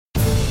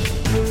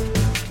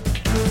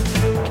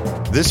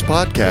This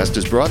podcast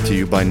is brought to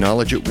you by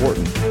Knowledge at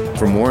Wharton.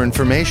 For more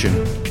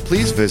information,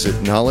 please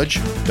visit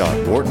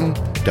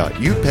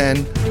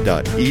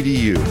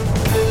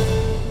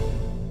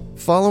knowledge.wharton.upenn.edu.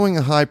 Following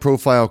a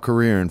high-profile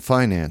career in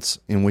finance,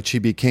 in which he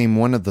became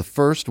one of the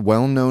first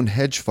well-known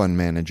hedge fund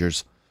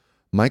managers,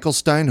 Michael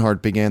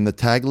Steinhardt began the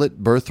Taglit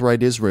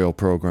Birthright Israel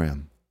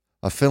program,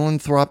 a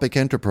philanthropic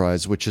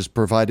enterprise which has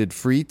provided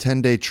free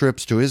 10-day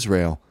trips to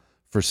Israel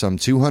for some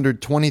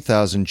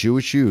 220,000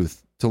 Jewish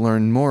youth to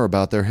learn more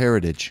about their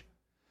heritage.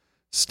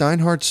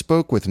 Steinhardt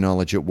spoke with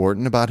Knowledge at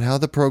Wharton about how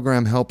the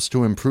program helps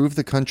to improve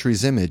the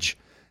country's image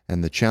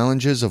and the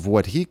challenges of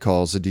what he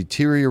calls a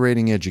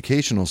deteriorating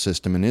educational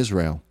system in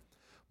Israel,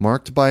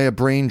 marked by a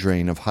brain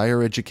drain of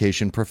higher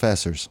education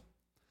professors.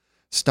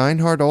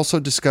 Steinhardt also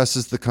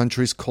discusses the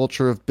country's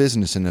culture of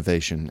business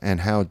innovation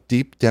and how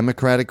deep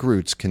democratic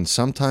roots can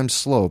sometimes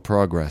slow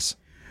progress.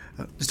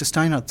 Mr.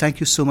 Steinhardt, thank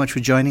you so much for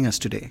joining us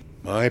today.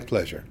 My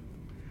pleasure.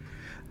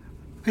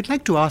 I'd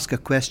like to ask a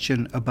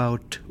question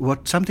about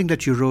something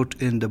that you wrote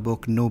in the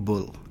book No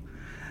Bull.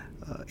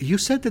 You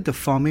said that the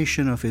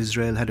formation of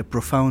Israel had a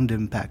profound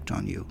impact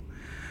on you,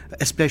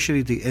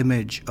 especially the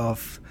image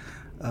of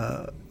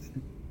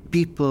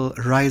people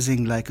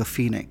rising like a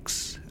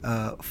phoenix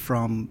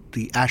from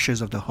the ashes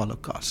of the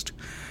Holocaust.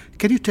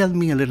 Can you tell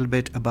me a little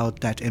bit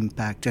about that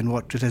impact and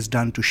what it has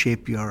done to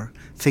shape your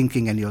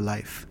thinking and your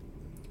life?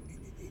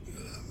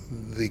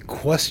 The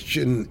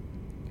question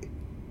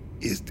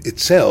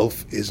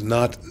itself is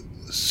not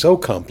so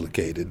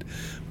complicated,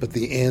 but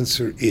the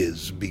answer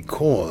is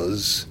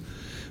because,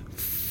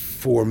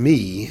 for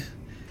me,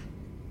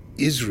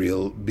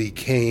 Israel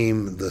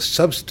became the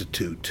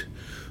substitute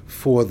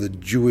for the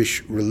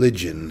Jewish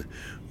religion,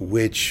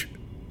 which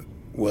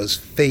was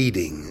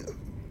fading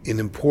in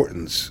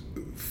importance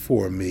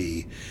for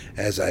me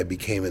as I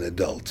became an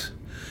adult.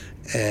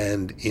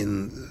 And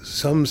in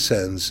some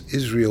sense,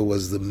 Israel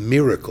was the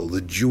miracle,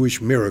 the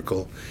Jewish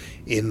miracle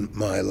in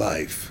my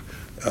life,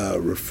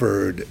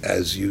 referred,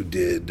 as you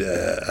did,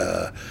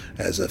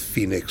 as a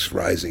phoenix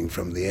rising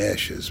from the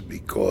ashes,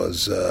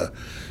 because I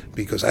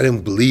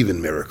didn't believe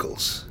in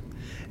miracles.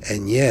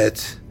 And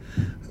yet,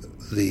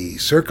 the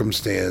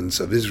circumstance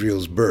of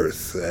Israel's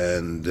birth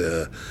and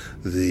the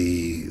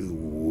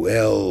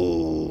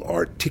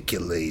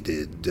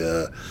well-articulated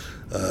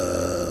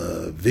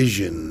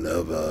vision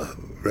of a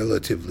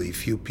relatively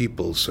few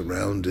people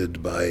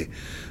surrounded by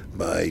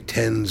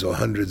tens or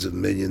hundreds of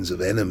millions of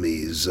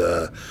enemies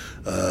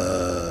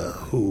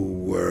who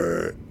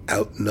were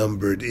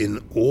outnumbered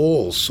in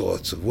all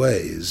sorts of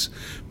ways,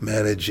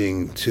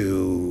 managing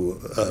to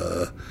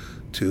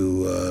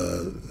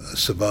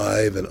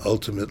survive and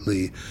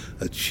ultimately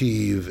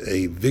achieve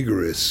a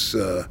vigorous,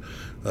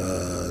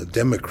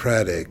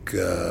 democratic,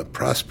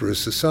 prosperous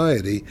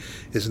society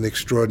is an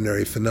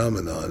extraordinary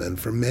phenomenon. And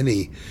for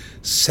many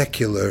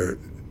secular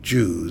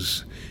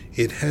Jews,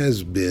 it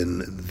has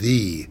been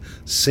the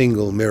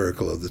single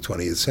miracle of the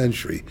 20th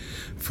century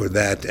for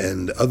that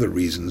and other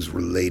reasons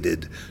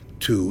related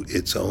to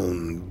its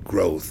own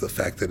growth, the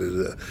fact that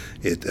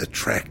it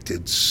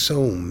attracted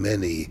so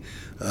many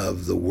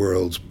of the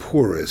world's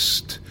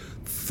poorest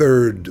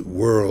third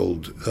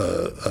world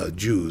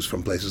Jews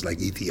from places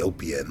like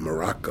Ethiopia and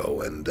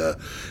Morocco, and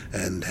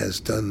has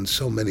done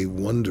so many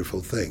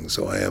wonderful things.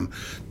 So I am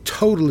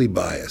totally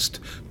biased,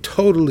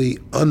 totally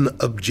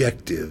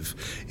unobjective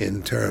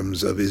in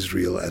terms of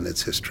Israel and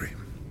its history.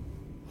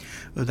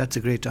 Well, that's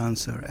a great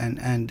answer.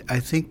 And I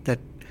think that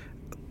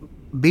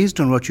based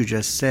on what you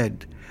just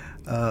said,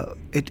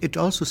 it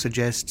also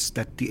suggests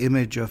that the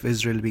image of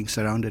Israel being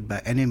surrounded by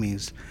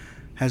enemies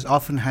has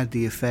often had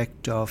the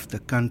effect of the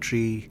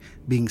country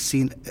being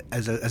seen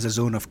as a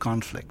zone of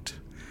conflict.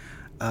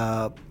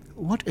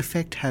 What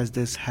effect has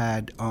this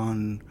had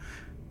on,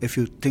 if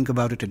you think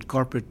about it in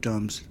corporate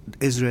terms,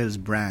 Israel's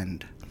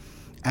brand?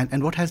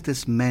 And what has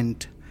this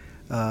meant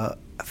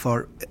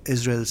for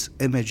Israel's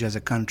image as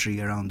a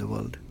country around the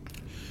world?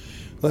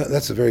 Well,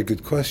 that's a very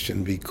good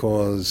question,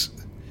 because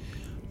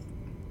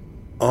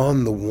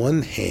on the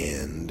one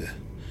hand,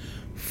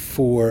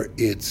 for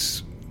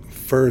its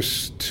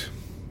first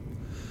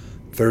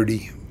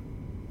 30,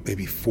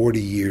 maybe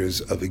 40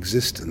 years of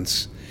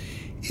existence,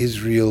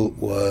 Israel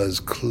was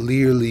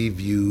clearly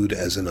viewed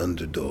as an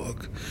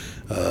underdog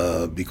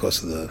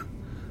because of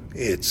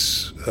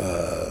its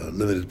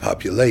limited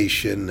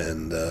population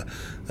and the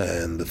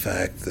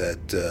fact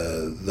that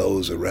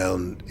those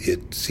around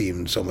it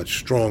seemed so much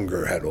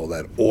stronger, had all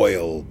that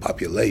oil,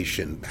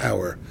 population,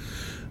 power.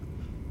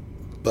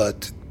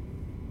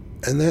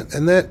 And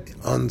that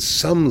on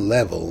some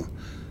level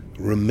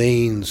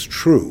remains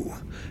true.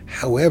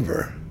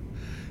 However,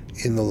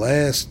 in the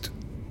last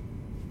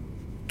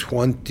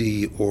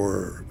 20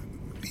 or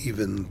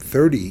even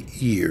 30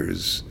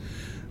 years,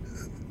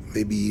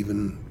 maybe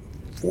even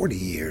 40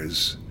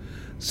 years,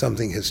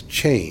 something has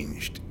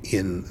changed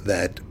in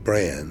that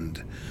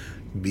brand,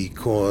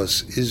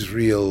 because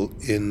Israel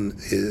in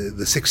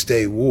the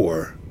Six-Day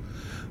War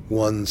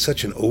won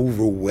such an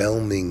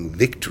overwhelming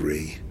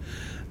victory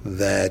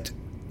that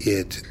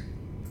it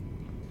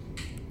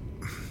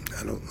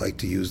I don't like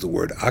to use the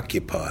word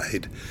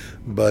occupied,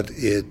 but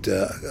it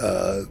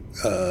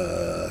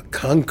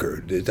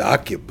conquered, it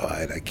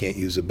occupied, I can't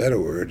use a better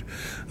word,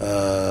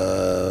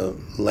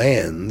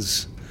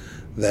 lands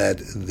that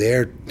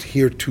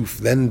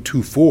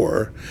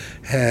theretofore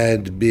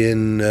had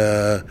been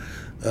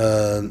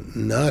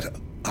not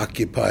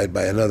occupied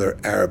by another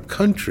Arab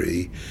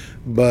country,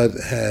 but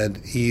had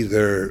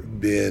either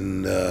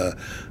been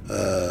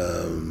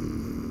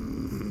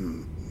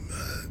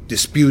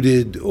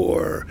disputed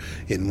or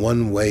in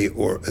one way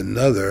or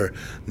another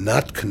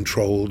not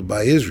controlled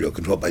by Israel,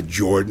 controlled by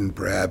Jordan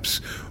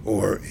perhaps,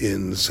 or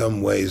in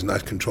some ways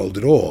not controlled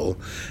at all.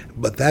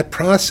 But that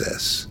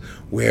process,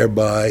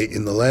 whereby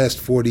in the last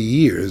 40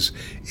 years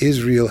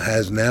Israel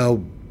has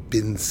now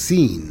been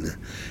seen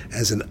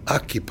as an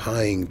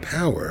occupying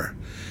power,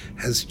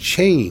 has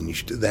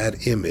changed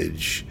that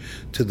image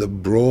to the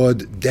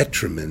broad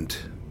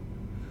detriment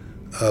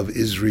of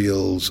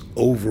Israel's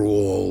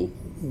overall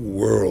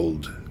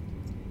world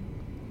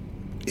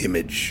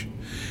image.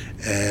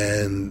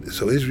 And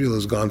so Israel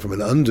has gone from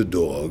an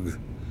underdog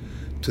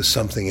to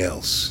something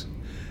else.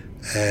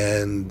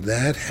 And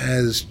that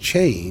has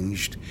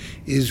changed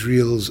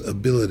Israel's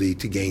ability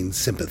to gain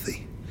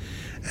sympathy.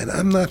 And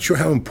I'm not sure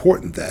how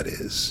important that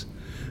is,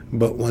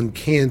 but one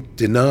can't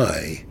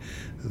deny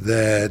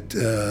that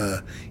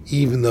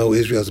even though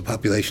Israel has a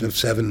population of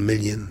 7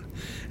 million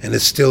and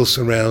is still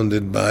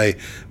surrounded by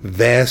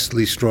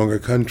vastly stronger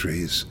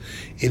countries,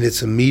 in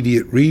its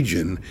immediate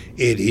region,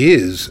 it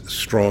is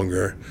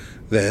stronger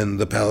than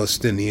the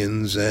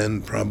Palestinians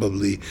and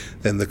probably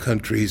than the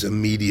countries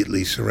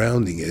immediately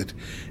surrounding it.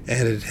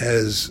 And it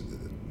has,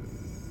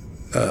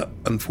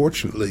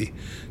 unfortunately,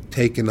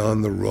 taken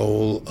on the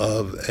role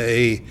of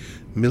a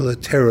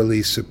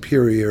militarily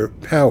superior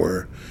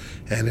power,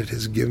 and it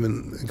has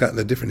gotten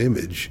a different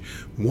image,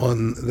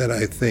 one that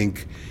I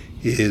think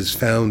is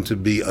found to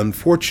be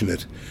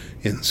unfortunate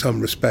in some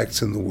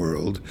respects in the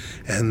world,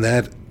 and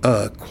that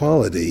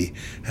quality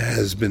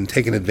has been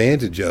taken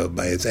advantage of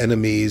by its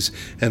enemies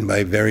and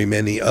by very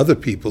many other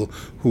people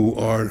who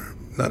are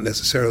not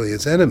necessarily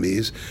its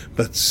enemies,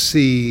 but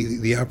see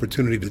the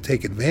opportunity to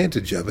take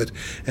advantage of it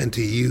and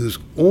to use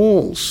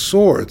all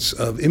sorts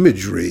of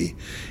imagery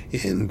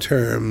in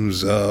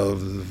terms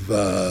of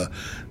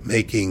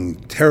making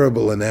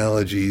terrible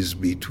analogies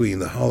between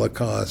the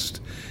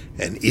Holocaust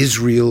and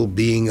Israel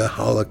being a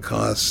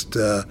Holocaust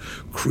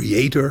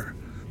creator,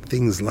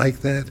 things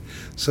like that,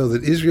 so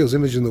that Israel's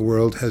image in the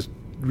world has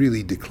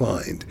really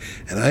declined.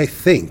 And I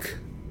think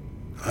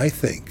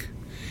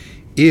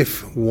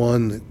if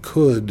one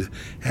could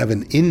have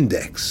an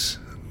index,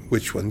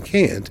 which one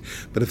can't,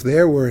 but if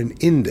there were an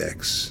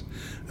index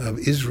of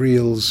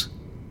Israel's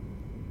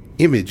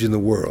image in the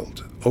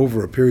world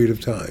over a period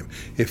of time,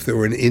 if there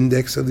were an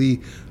index of the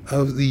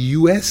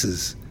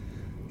U.S.'s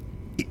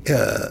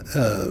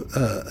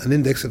an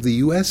index of the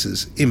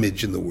U.S.'s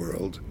image in the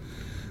world,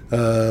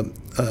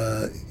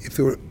 if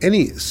there were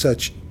any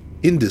such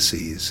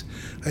indices,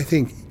 I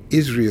think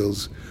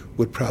Israel's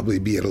would probably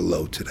be at a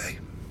low today.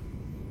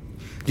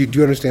 Do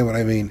you understand what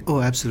I mean? Oh,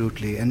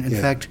 absolutely. And in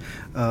fact,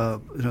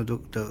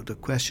 the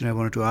question I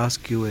wanted to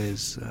ask you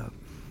is,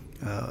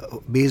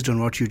 based on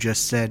what you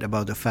just said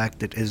about the fact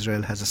that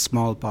Israel has a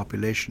small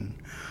population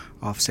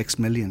of 6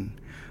 million,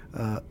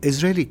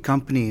 Israeli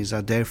companies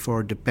are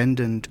therefore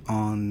dependent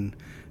on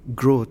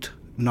growth,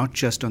 not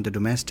just on the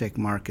domestic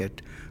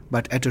market,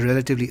 but at a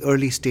relatively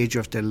early stage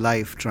of their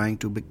life trying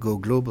to go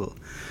global.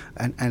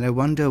 And I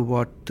wonder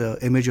what the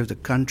image of the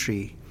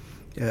country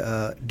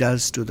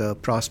does to the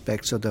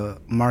prospects of the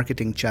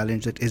marketing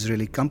challenge that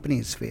Israeli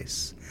companies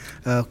face.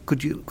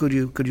 Could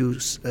you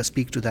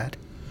speak to that?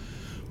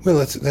 Well,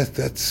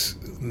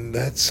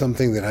 that's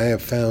something that I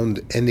have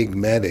found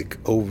enigmatic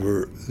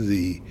over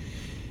the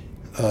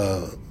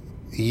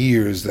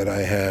years that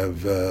I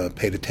have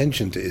paid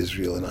attention to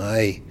Israel, and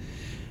I,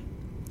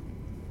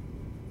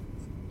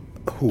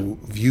 who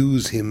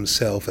views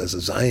himself as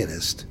a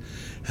Zionist,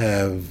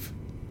 have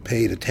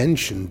paid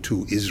attention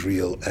to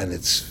Israel and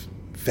its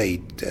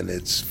fate and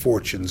its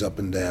fortunes up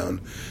and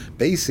down,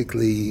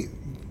 basically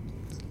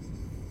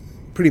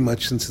pretty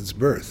much since its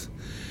birth.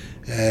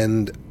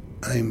 And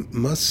I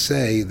must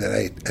say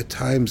that at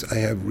times I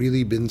have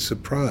really been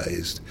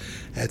surprised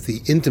at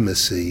the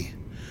intimacy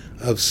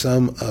of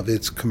some of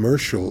its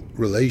commercial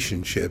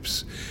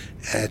relationships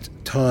at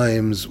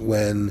times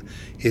when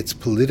its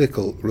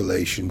political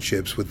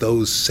relationships with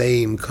those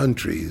same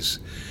countries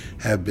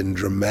have been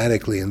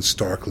dramatically and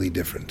starkly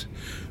different.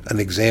 An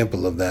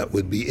example of that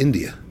would be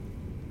India,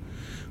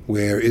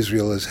 where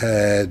Israel has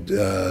had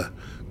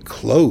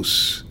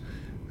close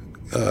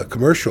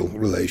commercial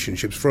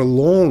relationships for a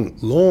long,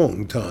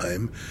 long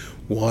time,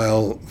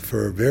 while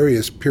for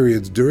various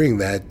periods during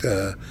that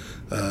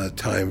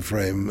time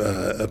frame,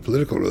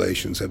 political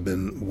relations have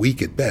been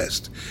weak at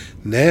best.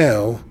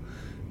 Now,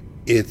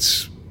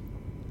 it's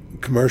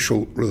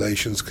commercial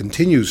relations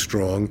continue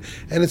strong,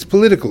 and its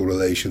political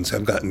relations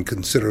have gotten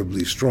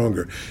considerably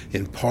stronger,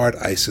 in part,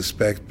 I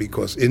suspect,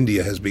 because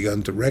India has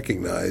begun to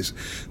recognize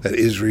that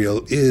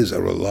Israel is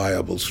a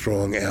reliable,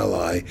 strong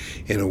ally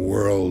in a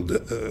world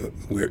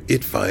where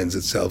it finds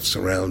itself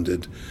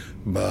surrounded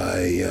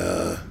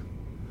by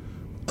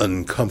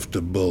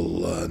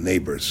uncomfortable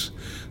neighbors.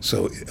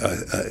 So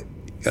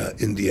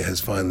India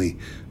has finally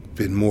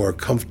been more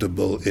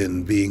comfortable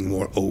in being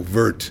more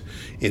overt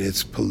in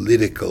its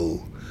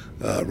political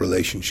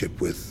relationship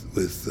with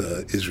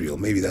Israel.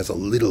 Maybe that's a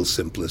little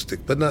simplistic,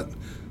 but not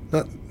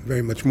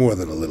very much more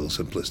than a little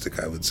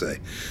simplistic, I would say.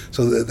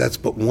 So that's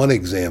but one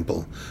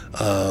example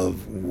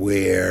of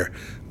where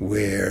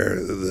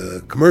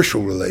the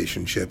commercial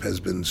relationship has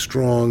been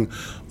strong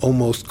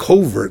almost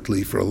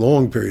covertly for a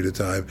long period of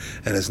time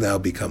and has now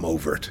become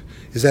overt.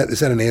 Is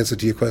that an answer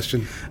to your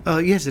question?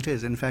 Yes, it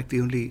is. In fact, the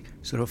only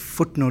sort of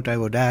footnote I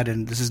would add,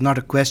 and this is not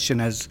a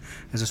question as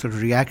a sort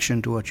of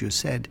reaction to what you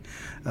said,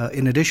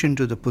 in addition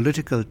to the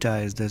political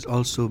ties, there's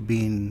also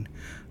been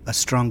a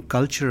strong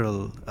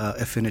cultural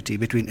affinity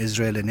between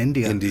Israel and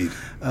India. Indeed.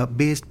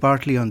 Based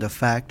partly on the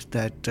fact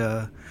that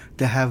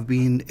there have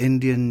been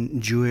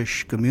Indian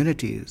Jewish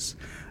communities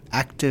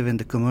active in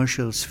the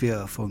commercial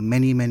sphere for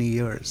many, many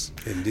years.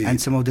 Indeed.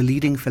 And some of the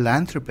leading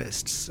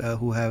philanthropists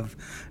who have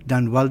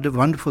done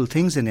wonderful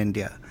things in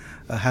India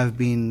have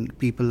been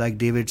people like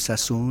David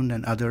Sassoon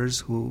and others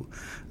who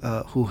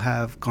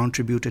have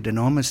contributed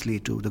enormously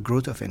to the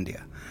growth of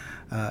India.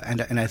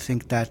 And I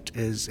think that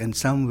is in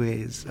some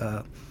ways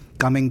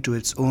coming to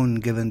its own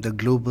given the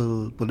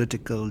global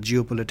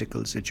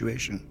geopolitical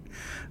situation,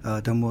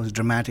 the most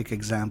dramatic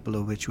example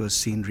of which was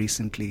seen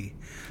recently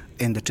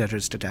in the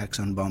terrorist attacks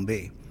on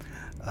Bombay.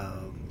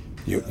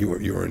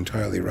 You are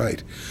entirely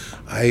right.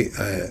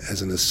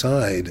 As an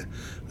aside,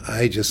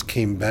 I just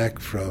came back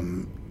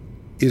from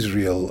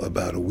Israel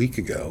about a week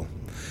ago,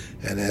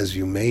 and as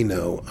you may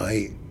know,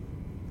 I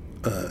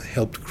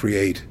helped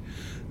create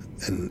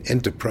an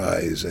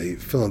enterprise, a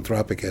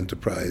philanthropic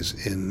enterprise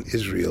in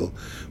Israel,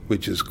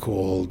 which is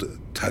called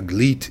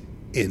Taglit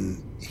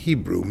in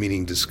Hebrew,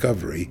 meaning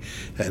discovery,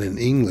 and in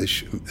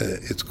English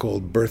it's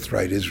called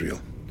Birthright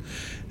Israel.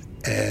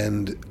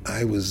 And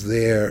I was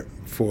there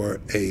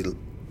for a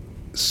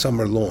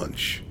summer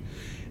launch,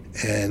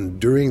 and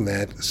during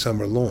that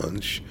summer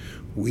launch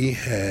we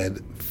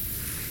had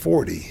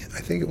 40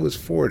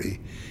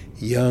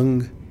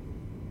 young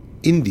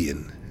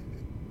Indian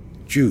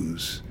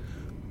Jews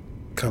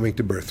coming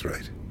to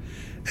Birthright.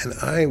 And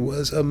I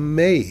was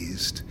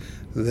amazed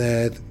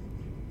that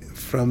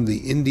from the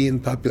Indian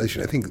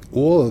population, I think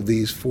all of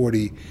these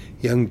 40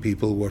 young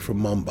people were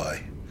from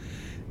Mumbai.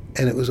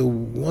 And it was a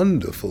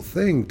wonderful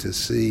thing to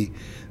see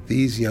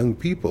these young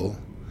people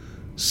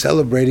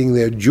celebrating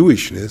their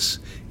Jewishness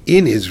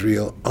in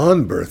Israel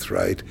on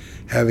Birthright,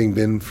 having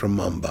been from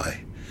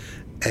Mumbai.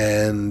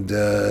 And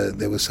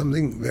there was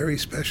something very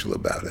special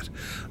about it.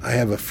 I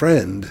have a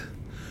friend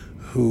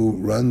who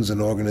runs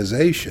an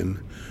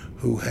organization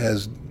who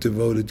has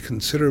devoted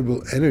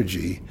considerable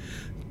energy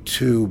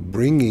to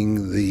bringing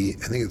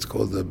I think it's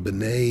called the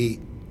B'nai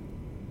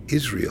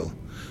Israel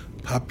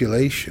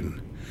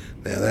population.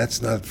 Now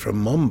that's not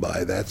from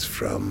Mumbai, that's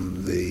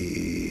from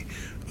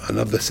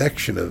another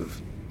section of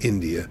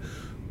India,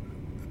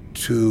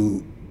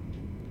 to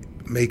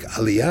make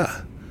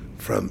aliyah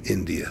from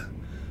India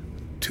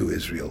to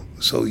Israel.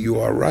 So you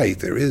are right,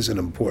 there is an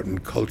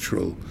important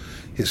cultural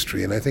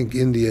history, and I think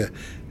India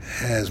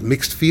has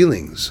mixed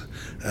feelings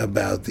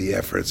about the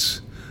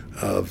efforts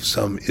of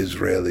some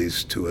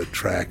Israelis to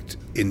attract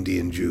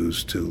Indian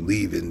Jews to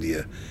leave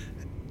India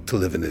to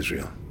live in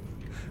Israel.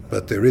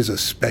 But there is a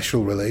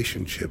special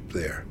relationship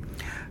there.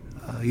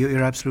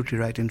 You're absolutely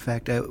right. In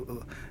fact, I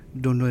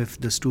don't know if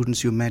the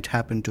students you met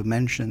happened to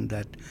mention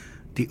that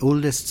the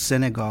oldest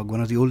synagogue,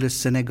 one of the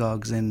oldest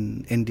synagogues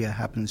in India,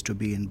 happens to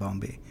be in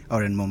Bombay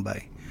or in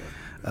Mumbai.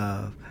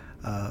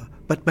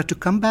 But to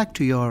come back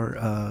to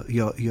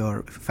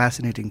your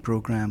fascinating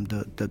program,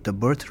 the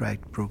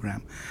Birthright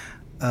program,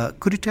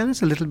 could you tell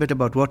us a little bit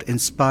about what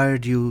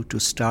inspired you to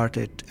start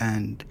it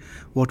and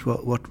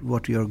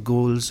what your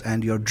goals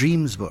and your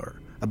dreams were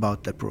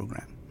about the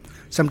program?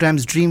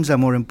 Sometimes dreams are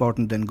more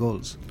important than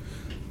goals.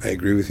 I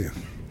agree with you.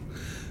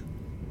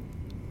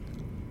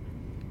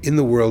 In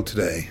the world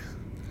today,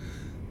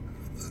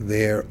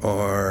 there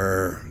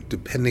are,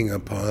 depending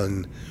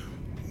upon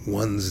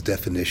one's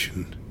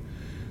definition,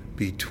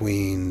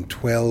 between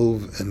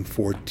 12 and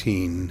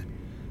 14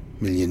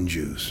 million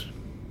Jews.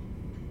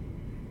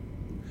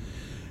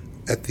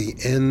 At the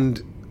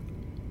end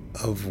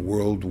of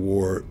World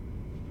War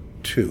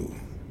II,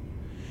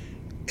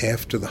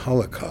 after the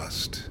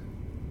Holocaust,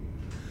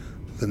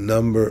 the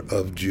number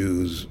of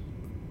Jews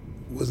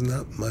was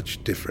not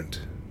much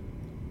different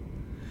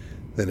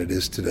than it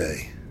is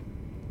today,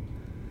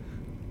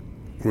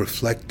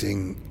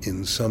 reflecting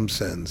in some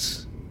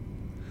sense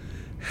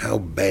how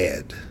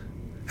bad,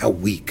 how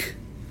weak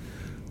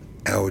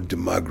our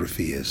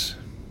demography is.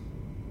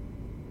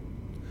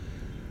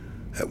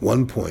 At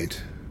one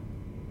point,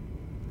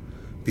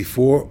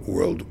 before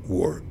World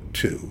War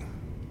II,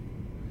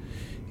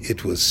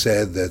 it was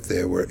said that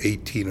there were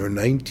 18 or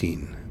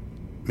 19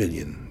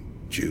 million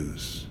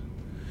Jews,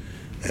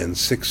 and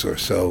 6 or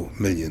so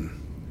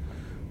million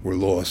were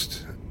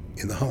lost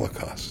in the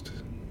Holocaust.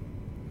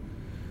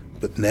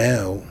 But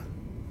now,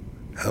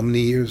 how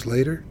many years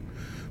later?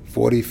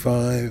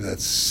 45,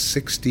 that's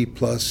 60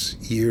 plus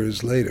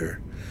years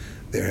later,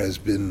 there has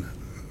been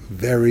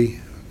very,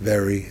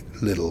 very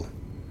little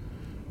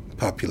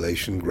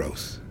population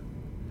growth.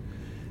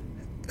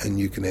 And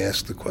you can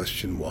ask the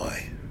question,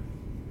 why?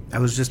 I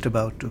was just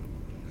about to.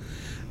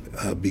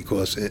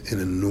 Because in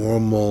a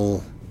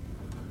normal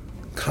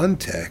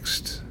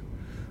context,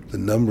 the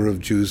number of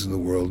Jews in the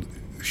world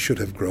should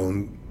have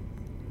grown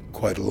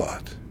quite a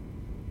lot.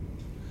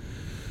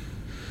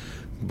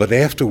 But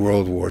after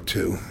World War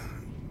II,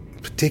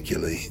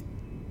 particularly,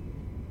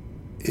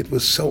 it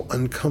was so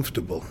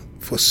uncomfortable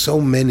for so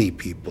many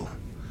people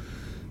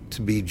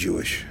to be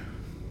Jewish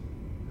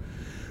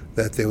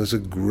that there was a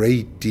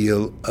great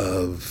deal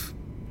of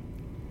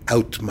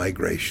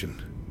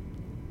out-migration.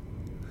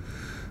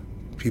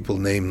 People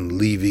named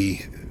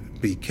Levy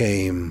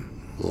became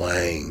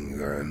Lang,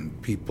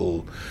 and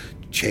people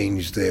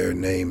changed their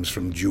names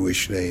from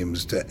Jewish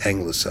names to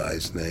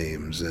anglicized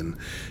names, and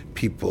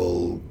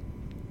people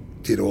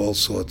did all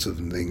sorts of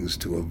things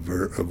to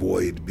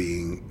avoid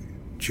being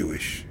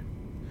Jewish.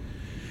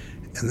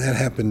 And that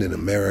happened in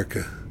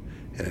America,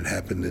 and it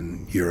happened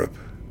in Europe,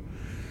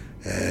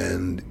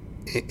 and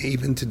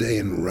even today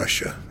in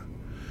Russia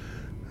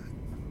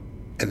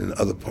and in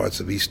other parts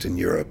of Eastern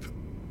Europe.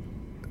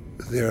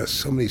 There are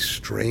so many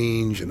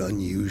strange and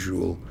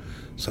unusual,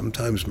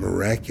 sometimes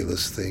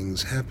miraculous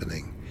things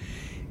happening.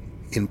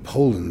 In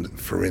Poland,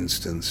 for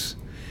instance,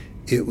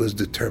 it was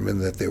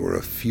determined that there were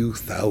a few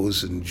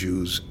thousand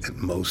Jews at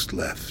most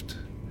left.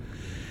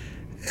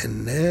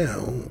 And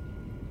now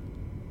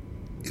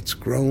it's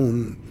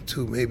grown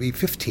to maybe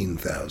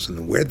 15,000.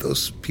 And where'd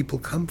those people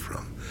come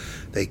from?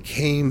 They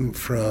came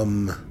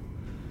from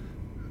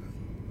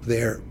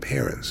their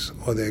parents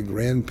or their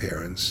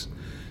grandparents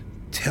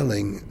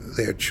telling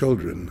their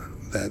children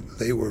that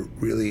they were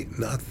really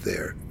not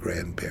their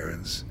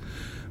grandparents,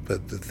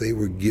 but that they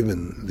were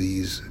given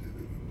these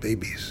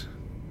babies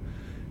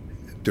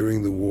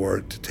during the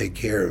war to take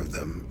care of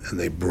them, and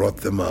they brought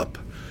them up,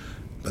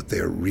 but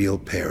their real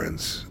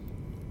parents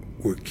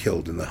were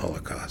killed in the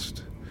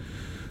Holocaust.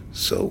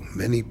 So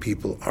many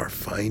people are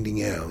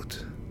finding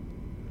out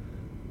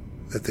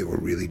that they were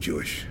really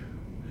Jewish.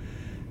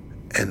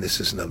 And this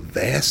isn't a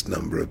vast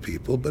number of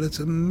people, but it's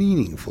a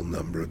meaningful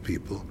number of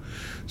people.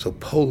 So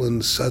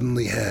Poland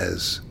suddenly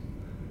has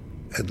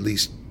at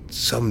least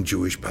some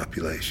Jewish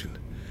population.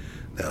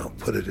 Now,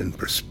 put it in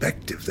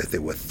perspective that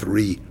there were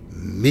 3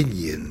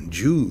 million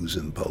Jews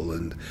in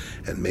Poland,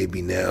 and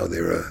maybe now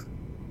there are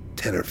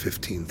 10 or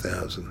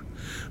 15,000.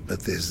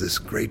 But there's this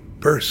great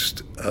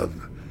burst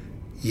of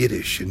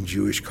Yiddish and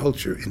Jewish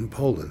culture in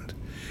Poland.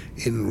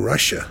 In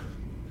Russia,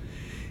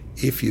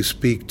 if you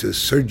speak to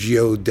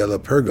Sergio Della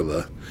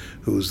Pergola,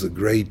 who's the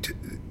great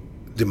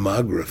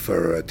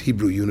demographer at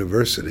Hebrew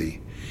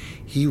University,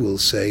 he will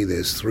say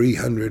there's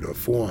 300 or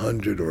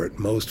 400 or at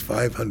most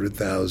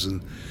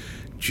 500,000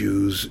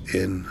 Jews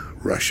in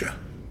Russia.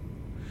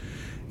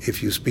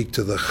 If you speak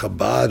to the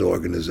Chabad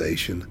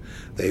organization,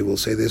 they will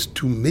say there's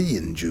 2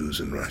 million Jews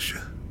in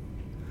Russia.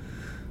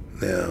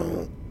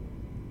 Now,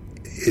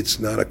 it's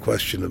not a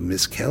question of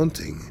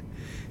miscounting.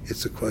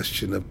 It's a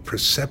question of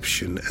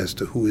perception as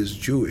to who is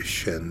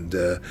Jewish and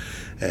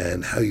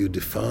how you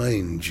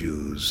define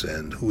Jews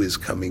and who is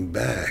coming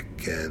back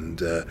and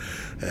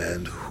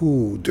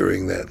who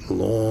during that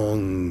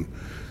long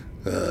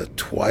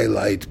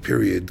twilight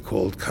period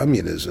called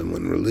communism,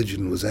 when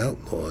religion was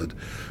outlawed,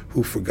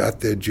 who forgot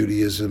their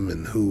Judaism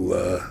and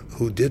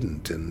who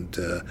didn't,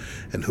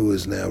 and who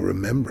is now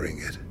remembering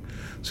it.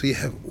 So you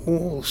have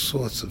all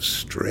sorts of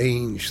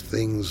strange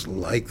things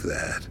like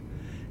that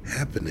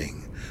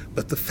happening.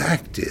 But the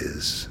fact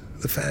is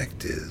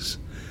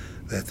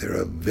that there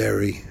are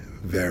very,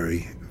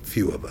 very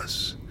few of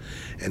us.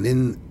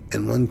 And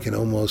one can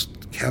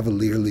almost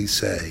cavalierly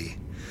say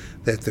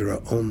that there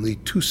are only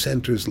 2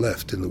 centers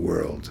left in the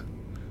world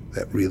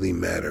that really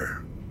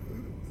matter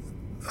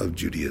of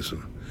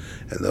Judaism.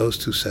 And those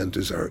 2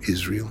 centers are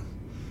Israel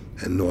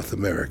and North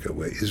America,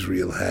 where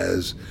Israel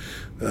has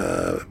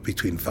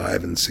between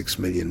 5 and 6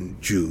 million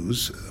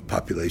Jews, a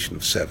population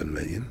of 7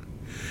 million.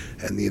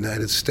 And the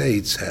United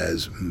States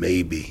has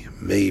maybe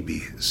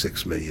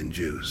 6 million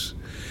Jews.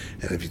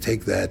 And if you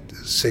take that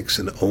 6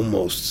 and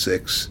almost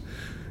 6,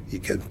 you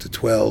get to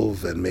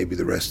 12, and maybe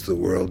the rest of the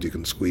world, you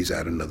can squeeze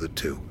out another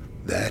 2.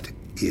 That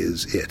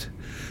is it.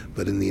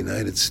 But in the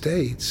United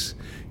States,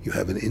 you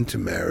have an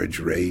intermarriage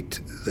rate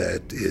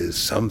that is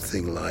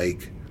something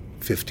like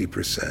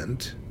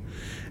 50%.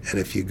 And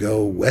if you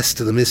go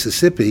west of the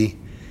Mississippi,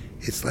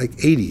 it's like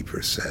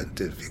 80%.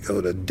 If you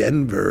go to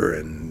Denver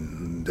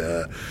and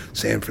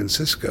San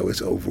Francisco,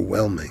 it's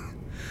overwhelming.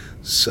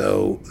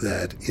 So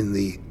that in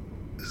the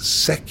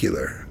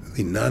secular,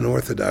 the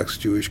non-Orthodox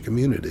Jewish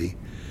community,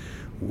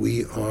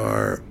 we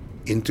are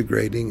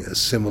integrating,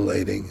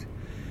 assimilating,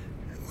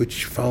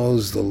 which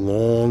follows the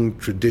long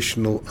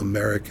traditional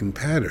American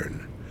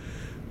pattern.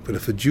 But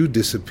if a Jew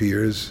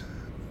disappears,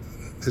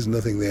 there's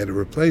nothing there to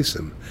replace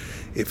him.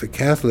 If a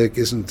Catholic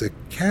isn't a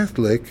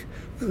Catholic,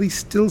 well, he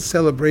still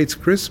celebrates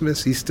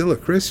Christmas. He's still a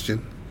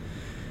Christian.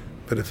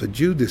 But if a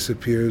Jew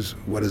disappears,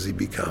 what does he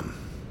become?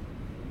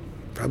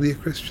 Probably a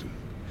Christian.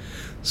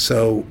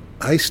 So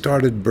I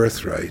started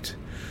Birthright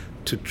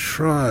to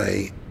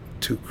try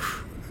to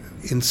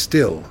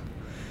instill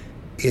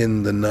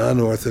in the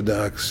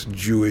non-Orthodox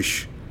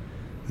Jewish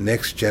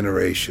next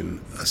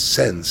generation a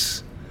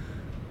sense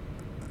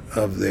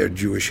of their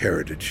Jewish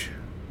heritage.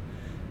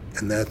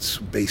 And that's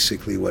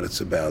basically what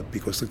it's about,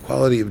 because the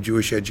quality of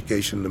Jewish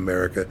education in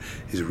America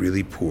is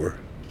really poor.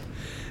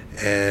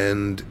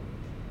 And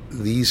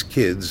these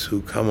kids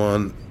who come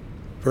on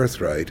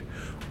Birthright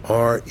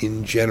are,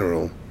 in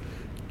general,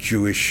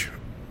 Jewish,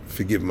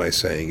 forgive my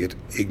saying it,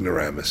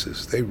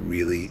 ignoramuses. They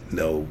really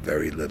know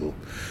very little.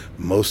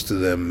 Most of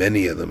them,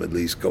 many of them at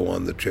least, go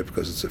on the trip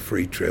because it's a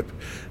free trip,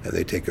 and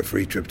they take a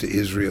free trip to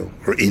Israel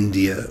or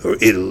India or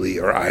Italy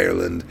or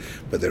Ireland,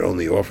 but they're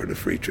only offered a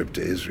free trip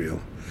to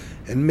Israel.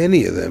 And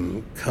many of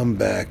them come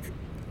back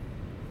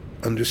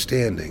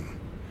understanding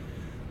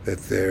that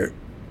there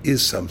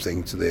is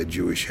something to their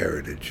Jewish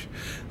heritage.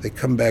 They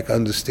come back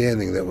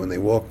understanding that when they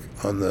walk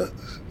on the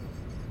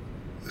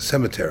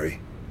cemetery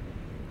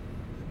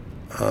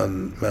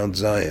on Mount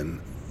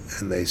Zion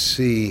and they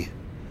see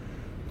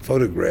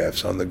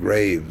photographs on the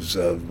graves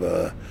of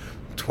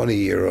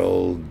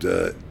 20-year-old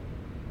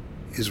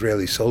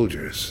Israeli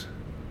soldiers,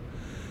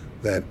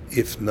 that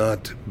if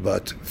not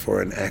but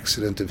for an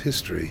accident of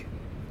history,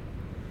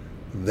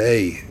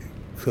 they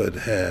could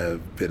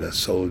have been a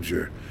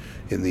soldier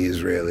in the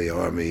Israeli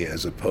army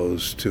as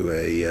opposed to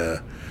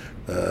a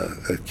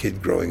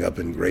kid growing up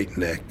in Great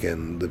Neck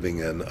and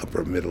living an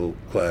upper middle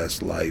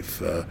class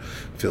life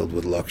filled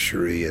with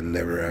luxury and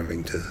never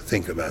having to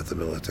think about the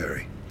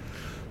military.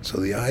 So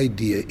the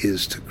idea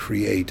is to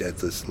create at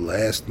this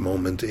last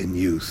moment in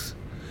youth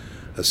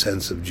a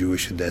sense of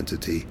Jewish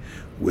identity,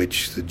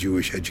 which the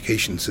Jewish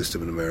education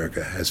system in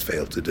America has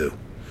failed to do.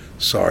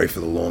 Sorry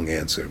for the long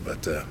answer,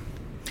 but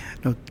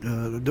no,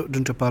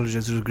 don't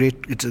apologize. It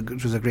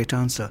was a great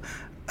answer.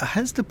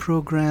 Has the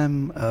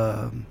program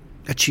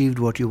achieved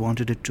what you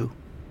wanted it to?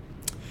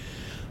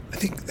 I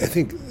think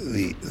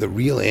the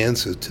real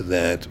answer to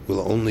that will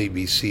only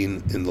be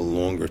seen in the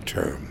longer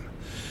term.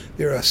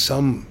 There are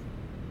some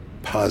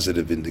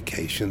positive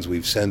indications.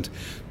 We've sent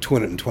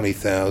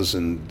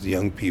 220,000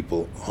 young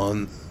people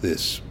on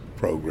this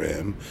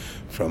program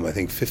from, I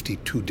think,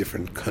 52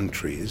 different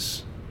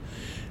countries.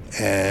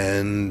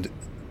 And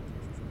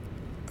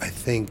I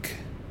think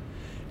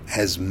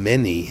as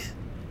many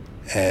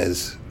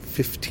as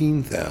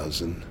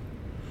 15,000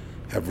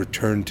 have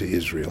returned to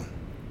Israel,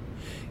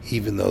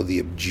 even though the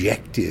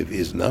objective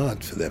is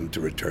not for them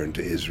to return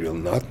to Israel,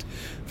 not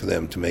for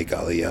them to make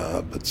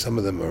Aliyah, but some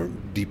of them are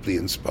deeply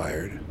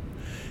inspired.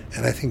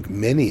 And I think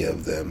many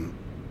of them,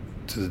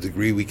 to the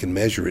degree we can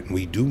measure it, and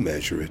we do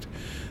measure it,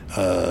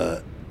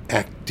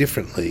 act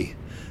differently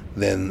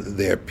than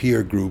their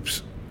peer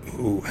groups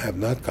who have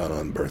not gone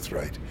on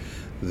Birthright.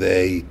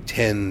 They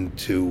tend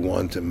to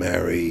want to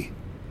marry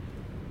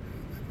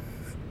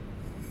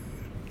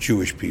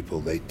Jewish people.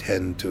 They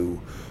tend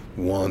to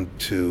want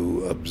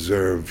to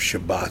observe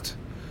Shabbat,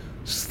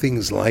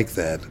 things like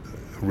that,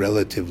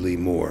 relatively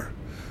more.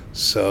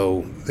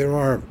 So there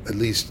are at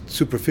least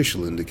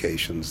superficial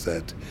indications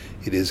that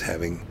it is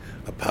having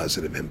a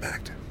positive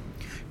impact.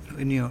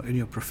 In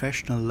your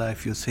professional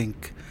life, you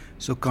think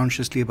so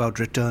consciously about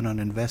return on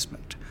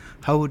investment.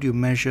 How would you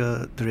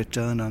measure the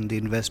return on the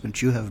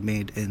investment you have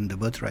made in the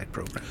Birthright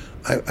program?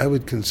 I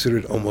would consider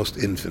it almost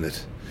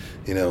infinite.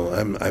 You know,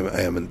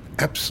 I am an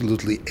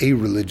absolutely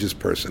a-religious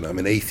person. I'm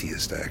an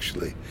atheist,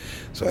 actually.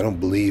 So I don't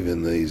believe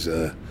in these,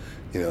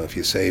 if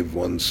you save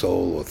one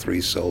soul or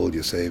three souls,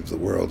 you save the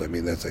world. I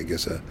mean, that's, I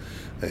guess, a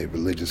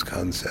religious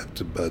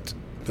concept. But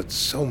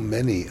so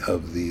many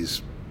of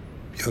these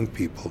young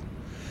people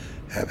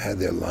have had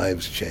their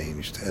lives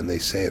changed, and they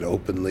say it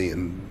openly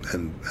and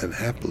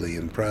happily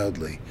and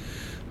proudly.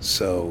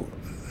 So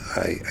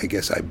I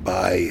guess I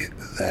buy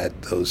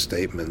those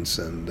statements,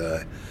 and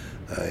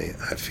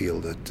I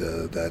feel that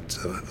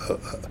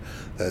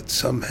that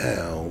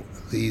somehow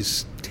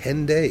these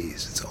 10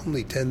 days, it's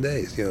only 10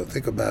 days,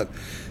 think about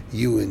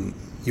you in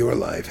your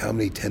life. How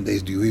many 10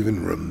 days do you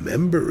even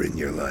remember in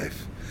your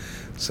life?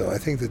 So I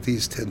think that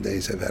these 10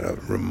 days have had a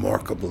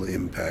remarkable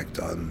impact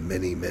on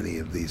many, many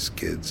of these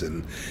kids,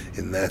 and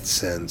in that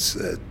sense,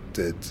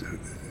 that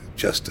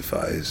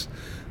justifies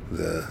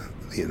the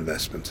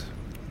investment.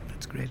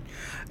 That's great.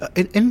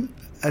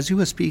 As you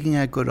were speaking,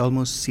 I could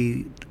almost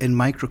see in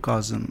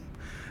microcosm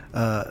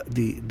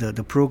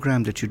the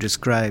program that you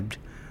described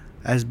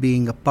as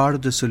being a part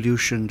of the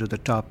solution to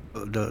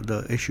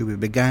the issue we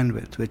began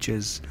with, which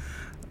is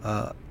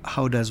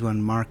how does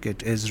one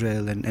market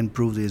Israel and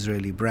improve the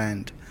Israeli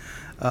brand.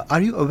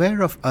 Are you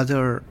aware of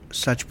other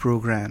such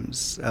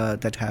programs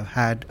that have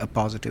had a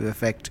positive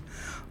effect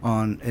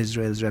on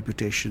Israel's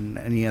reputation?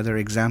 Any other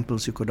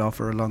examples you could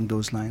offer along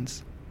those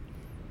lines?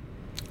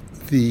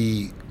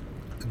 The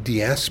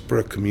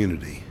diaspora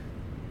community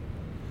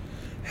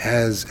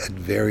has at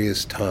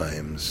various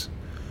times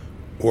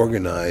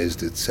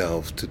organized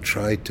itself to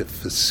try to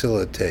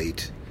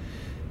facilitate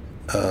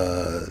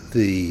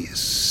the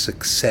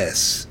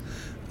success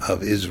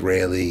of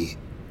Israeli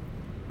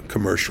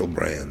commercial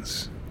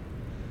brands.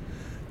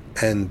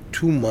 And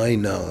to my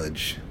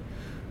knowledge,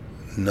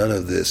 none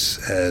of this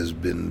has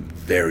been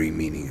very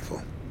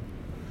meaningful.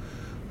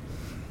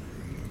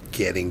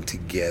 Getting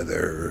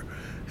together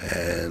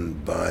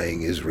and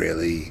buying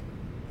Israeli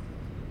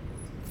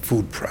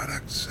food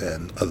products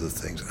and other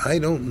things. I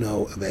don't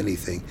know of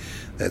anything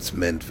that's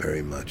meant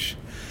very much.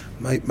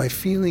 My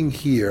feeling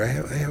here, I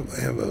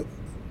have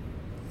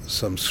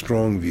some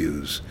strong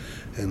views,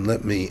 and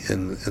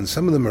and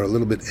some of them are a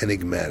little bit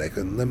enigmatic,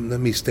 and let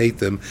me state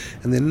them,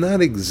 and they're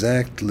not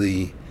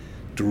exactly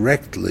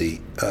directly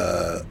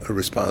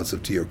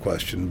responsive to your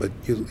question, but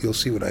you'll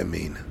see what I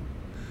mean.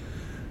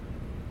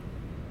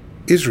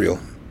 Israel,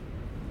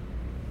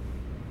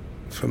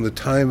 from the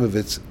time of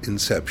its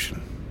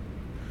inception,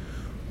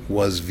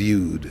 was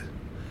viewed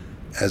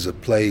as a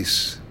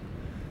place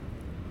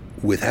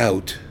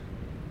without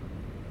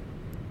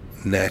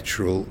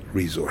natural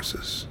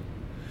resources.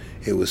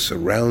 It was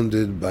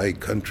surrounded by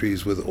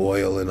countries with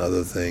oil and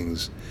other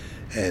things,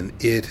 and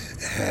it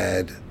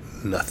had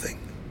nothing.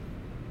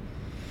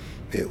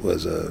 It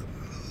was a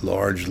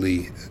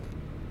largely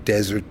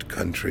desert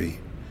country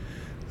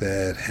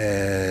that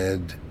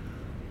had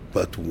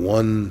but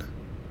one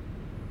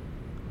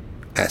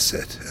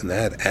asset, and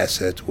that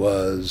asset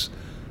was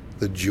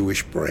the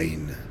Jewish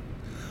brain.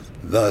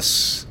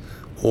 Thus,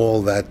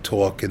 all that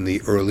talk in the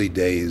early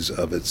days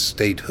of its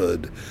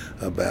statehood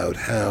about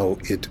how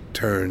it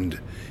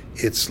turned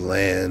its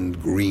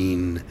land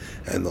green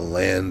and the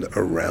land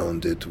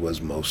around it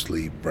was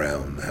mostly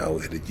brown, how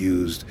it had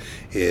used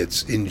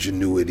its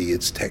ingenuity,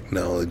 its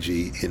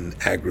technology in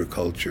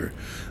agriculture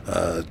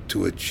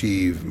to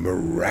achieve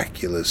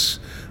miraculous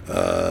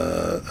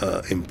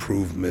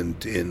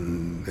improvement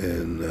in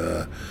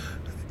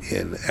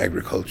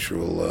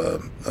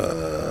agricultural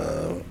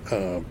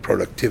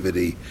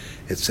productivity,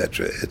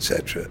 etc.,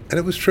 etc. And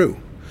it was true.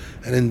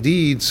 And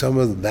indeed, some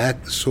of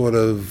that sort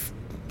of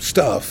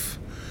stuff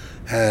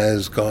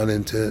has gone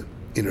into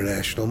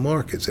international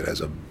markets. It has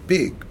a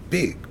big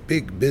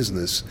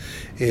business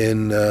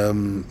in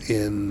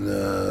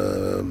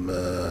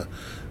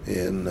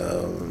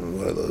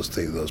what are those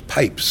things? Those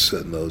pipes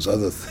and those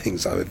other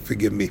things. I mean,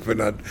 forgive me for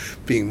not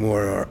being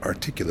more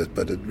articulate,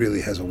 but it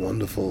really has a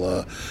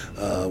wonderful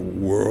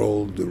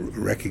world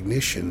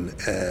recognition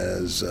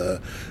as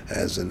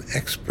an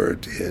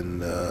expert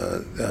in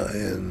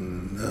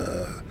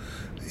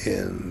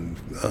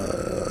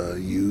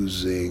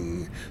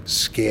using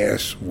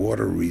scarce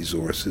water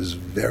resources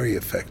very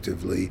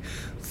effectively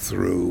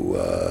through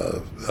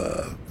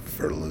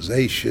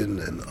fertilization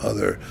and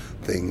other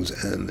things,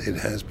 and it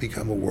has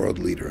become a world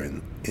leader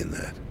in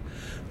that.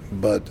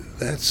 But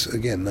that's,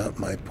 again, not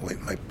my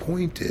point. My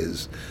point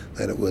is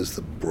that it was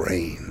the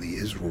brain, the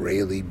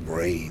Israeli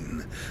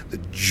brain, the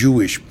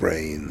Jewish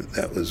brain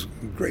that was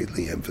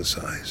greatly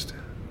emphasized.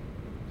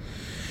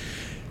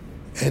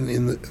 And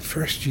in the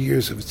first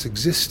years of its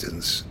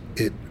existence,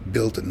 it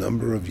built a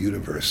number of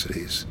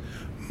universities,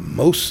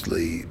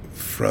 mostly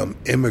from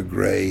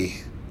emigre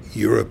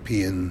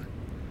European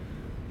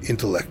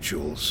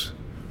intellectuals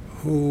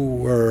who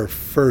were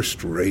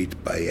first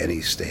rate by any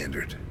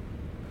standard.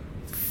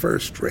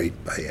 First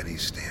rate by any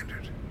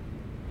standard.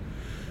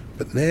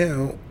 But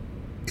now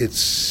it's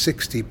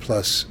 60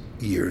 plus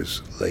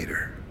years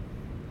later,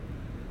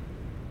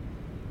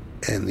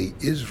 and the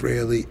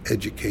Israeli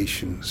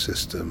education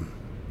system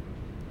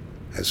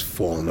has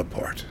fallen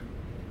apart.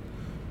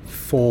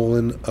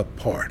 Fallen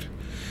apart.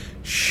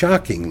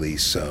 Shockingly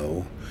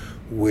so,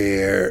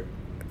 where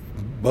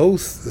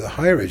both the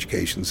higher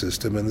education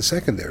system and the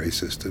secondary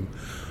system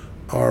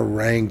are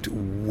ranked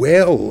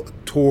well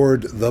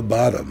toward the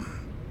bottom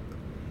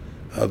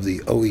of the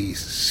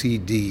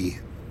OECD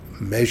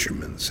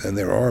measurements, and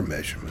there are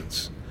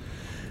measurements.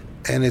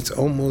 And it's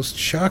almost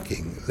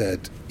shocking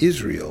that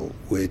Israel,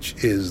 which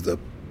is the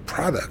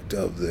product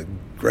of the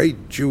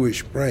great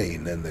Jewish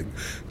brain and the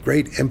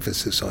great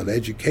emphasis on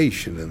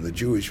education and the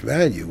Jewish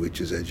value, which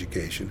is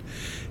education,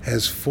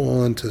 has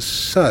fallen to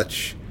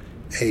such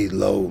a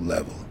low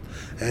level.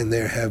 And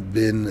there have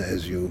been,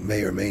 as you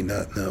may or may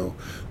not know,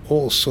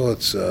 all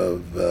sorts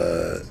of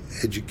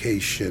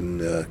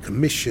education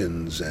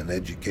commissions and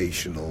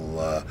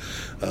educational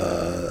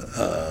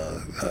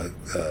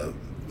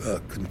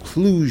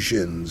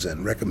conclusions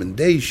and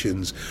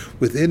recommendations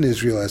within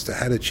Israel as to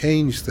how to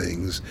change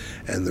things,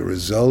 and the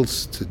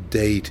results to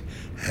date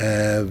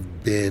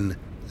have been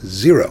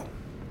zero.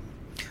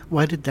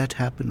 Why did that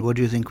happen? What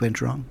do you think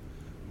went wrong?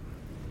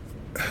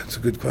 It's a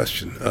good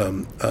question.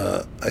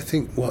 I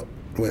think what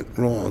went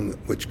wrong,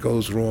 which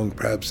goes wrong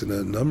perhaps in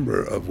a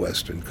number of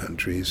Western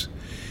countries,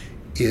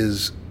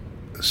 is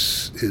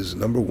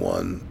number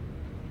one,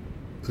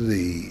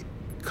 the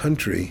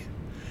country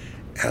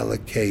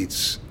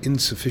allocates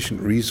insufficient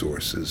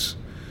resources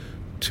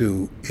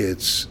to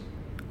its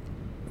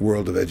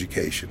world of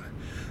education,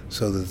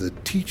 so that the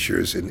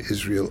teachers in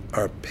Israel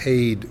are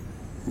paid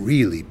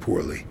really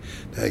poorly.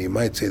 Now, you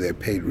might say they're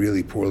paid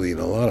really poorly in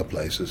a lot of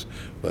places,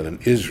 but in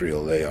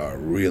Israel they are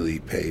really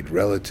paid.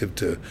 Relative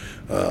to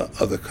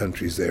other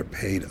countries, they're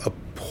paid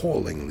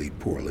appallingly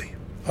poorly.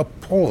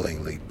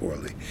 Appallingly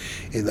poorly.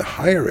 In the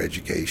higher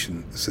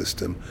education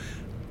system,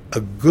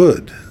 a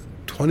good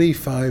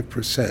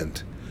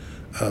 25%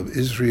 of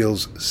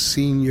Israel's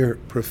senior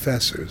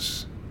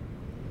professors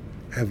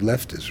have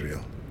left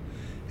Israel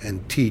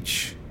and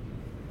teach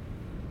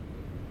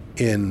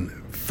in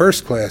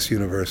first-class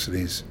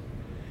universities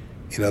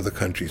in other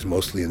countries,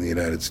 mostly in the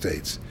United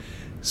States,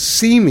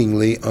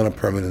 seemingly on a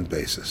permanent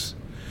basis.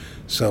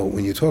 So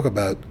when you talk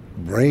about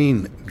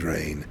brain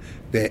drain,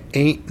 there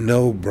ain't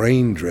no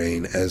brain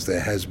drain as there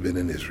has been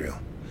in Israel.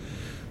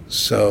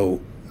 So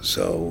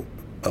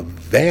a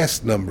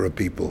vast number of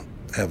people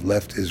have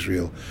left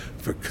Israel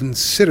for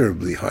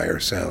considerably higher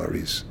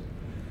salaries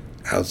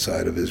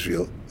outside of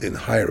Israel in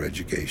higher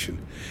education.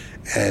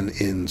 And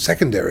in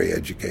secondary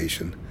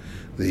education,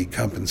 the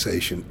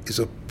compensation is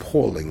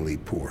appallingly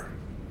poor.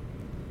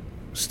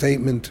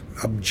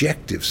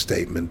 Objective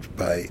statement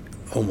by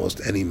almost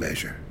any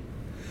measure.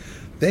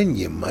 Then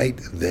you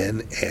might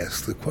then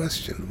ask the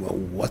question, well,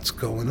 what's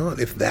going on?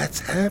 If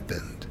that's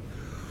happened,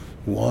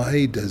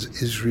 why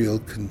does Israel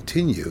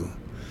continue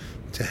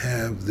to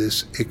have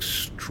this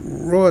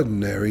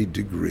extraordinary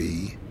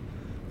degree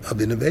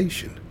of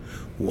innovation?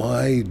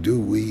 Why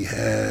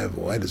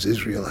does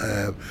Israel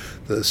have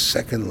the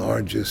second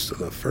largest or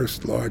the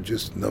first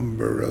largest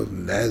number of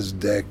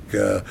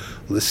NASDAQ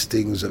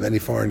listings of any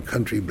foreign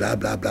country, blah,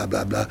 blah, blah,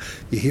 blah, blah?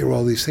 You hear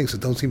all these things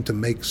that don't seem to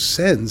make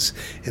sense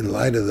in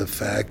light of the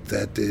fact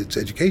that its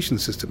education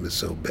system is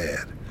so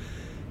bad.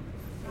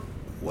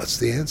 What's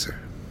the answer?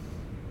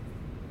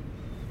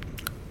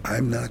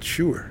 I'm not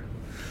sure.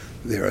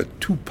 There are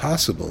two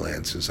possible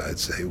answers, I'd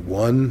say.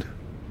 One,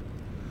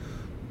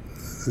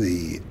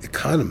 the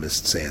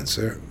economist's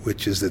answer,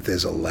 which is that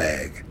there's a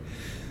lag.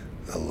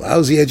 The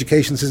lousy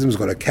education system is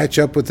going to catch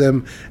up with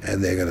them,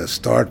 and they're going to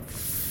start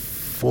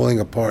falling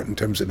apart in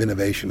terms of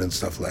innovation and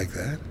stuff like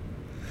that.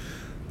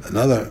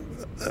 Another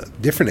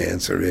different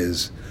answer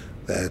is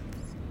that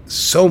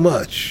so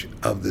much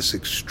of this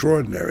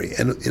extraordinary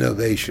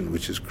innovation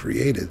which has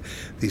created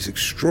these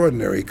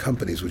extraordinary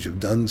companies which have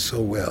done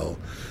so well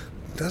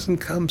doesn't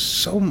come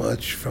so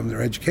much from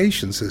their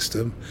education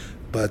system,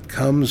 but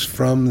comes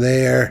from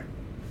their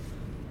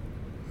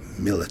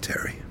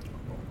military.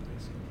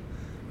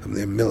 And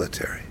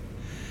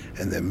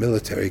their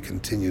military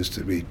continues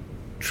to be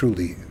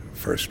truly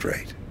first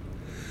rate.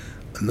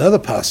 Another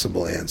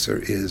possible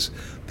answer is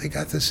they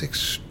got this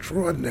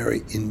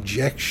extraordinary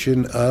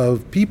injection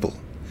of people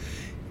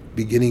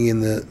beginning in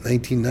the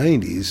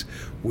 1990s,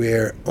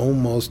 where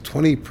almost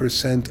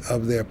 20%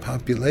 of their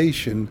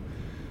population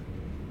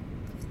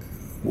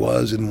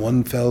was in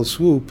one fell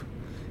swoop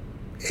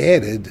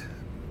added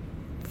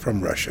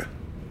from Russia.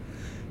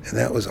 And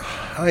that was a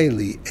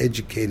highly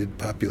educated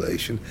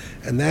population,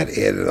 and that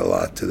added a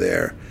lot to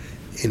their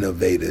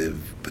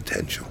innovative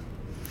potential.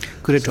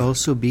 Could it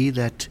also be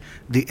that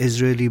the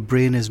Israeli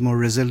brain is more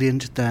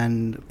resilient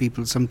than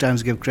people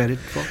sometimes give credit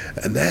for?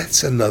 And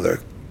that's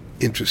another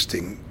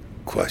interesting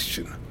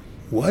question.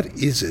 What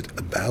is it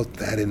about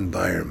that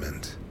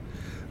environment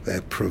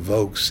that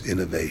provokes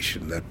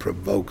innovation, that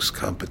provokes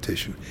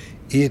competition?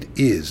 It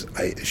is,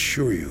 I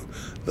assure you,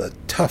 the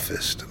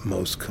toughest,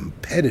 most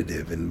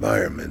competitive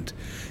environment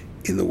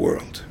in the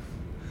world.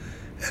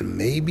 And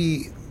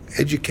maybe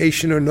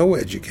education or no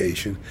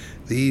education,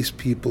 these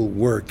people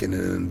work in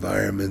an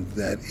environment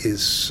that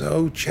is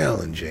so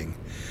challenging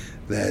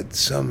that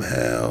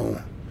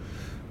somehow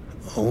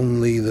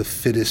only the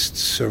fittest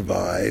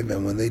survive,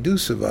 and when they do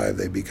survive,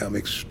 they become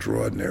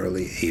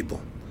extraordinarily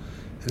able.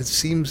 And it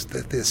seems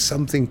that there's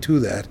something to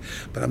that,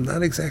 but I'm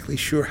not exactly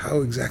sure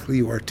how exactly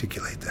you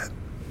articulate that.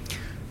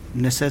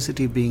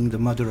 Necessity being the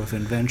mother of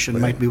invention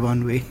might be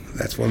one way.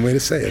 That's one way to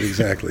say it,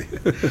 exactly.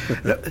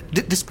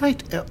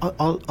 Despite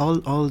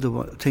all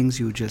the things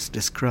you just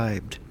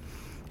described,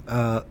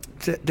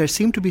 there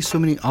seem to be so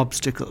many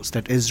obstacles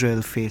that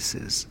Israel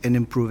faces in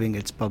improving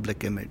its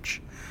public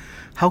image.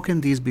 How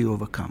can these be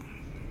overcome?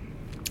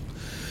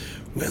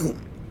 Well,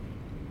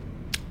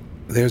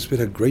 there's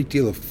been a great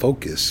deal of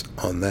focus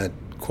on that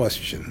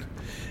question,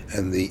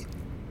 and the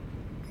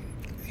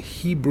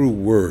Hebrew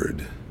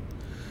word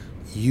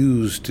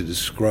used to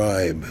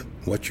describe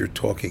what you're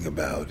talking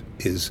about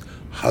is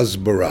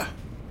hasbara.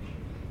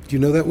 Do you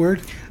know that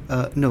word?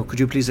 No. Could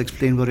you please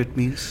explain what it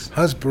means?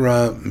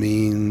 Hasbara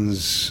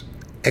means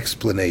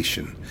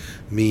explanation,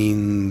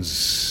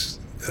 means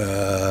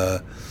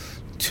to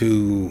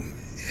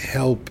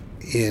help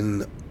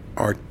in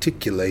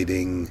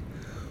articulating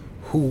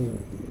who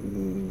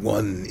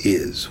one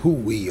is, who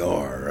we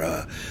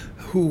are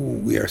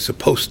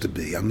supposed to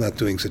be. I'm not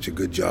doing such a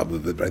good job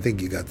of it, but I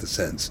think you got the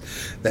sense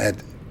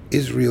that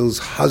Israel's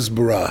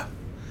hasbara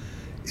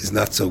is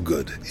not so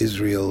good.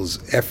 Israel's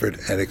effort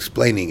at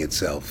explaining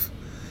itself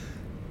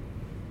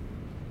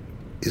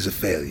is a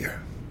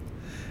failure.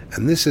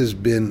 And this has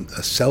been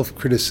a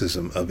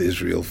self-criticism of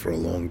Israel for a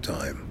long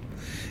time.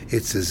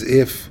 It's as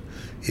if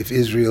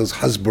Israel's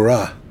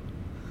Hasbara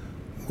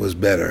was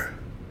better,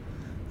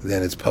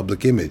 then its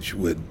public image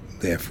would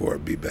therefore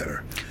be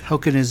better. How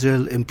can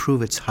Israel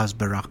improve its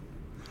Hasbara?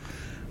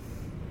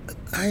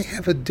 I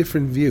have a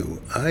different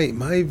view.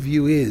 My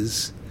view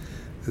is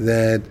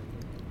that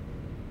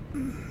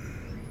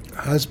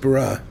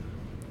Hasbara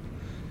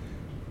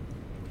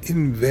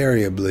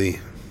invariably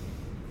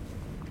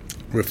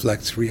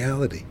reflects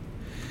reality,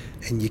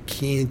 and you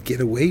can't get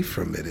away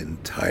from it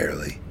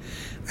entirely.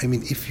 I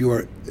mean, if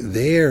you're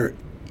there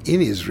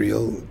in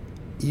Israel,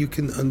 you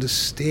can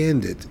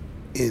understand it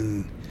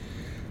in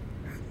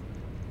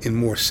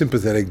more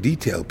sympathetic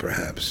detail,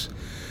 perhaps.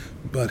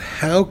 But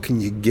how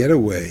can you get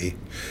away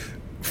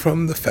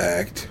from the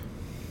fact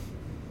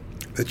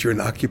that you're an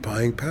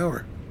occupying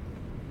power?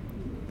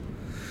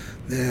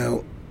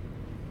 Now,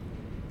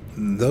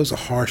 those are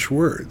harsh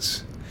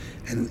words,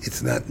 and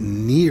it's not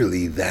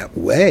nearly that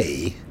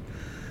way,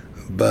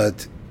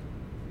 but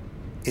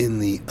in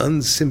the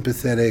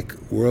unsympathetic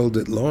world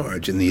at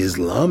large, in the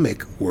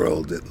Islamic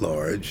world at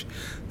large,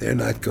 they're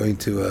not going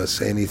to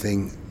say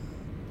anything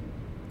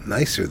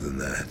nicer than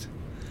that.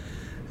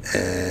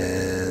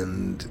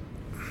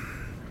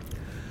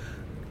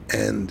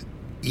 And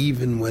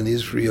even when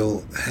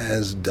Israel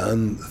has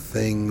done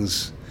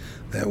things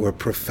that were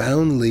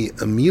profoundly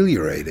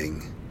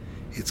ameliorating,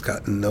 it's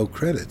gotten no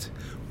credit.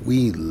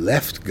 We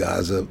left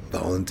Gaza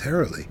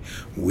voluntarily.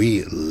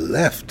 We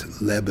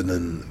left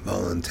Lebanon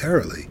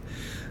voluntarily.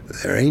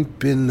 There ain't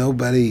been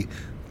nobody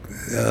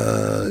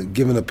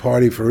giving a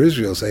party for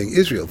Israel saying,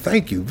 Israel,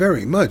 thank you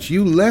very much.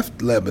 You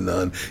left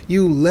Lebanon.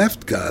 You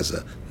left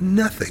Gaza.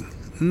 Nothing.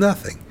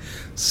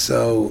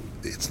 So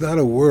it's not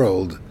a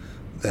world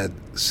that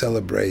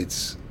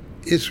celebrates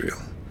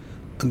Israel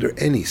under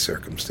any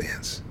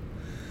circumstance.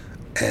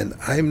 And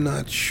I'm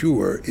not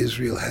sure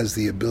Israel has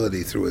the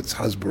ability through its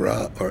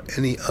Hasbara or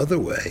any other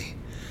way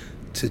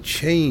to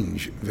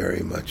change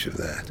very much of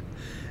that.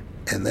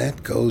 And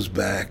that goes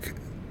back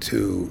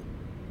to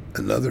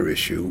another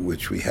issue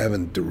which we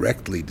haven't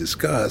directly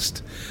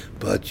discussed,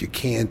 but you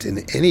can't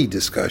in any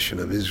discussion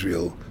of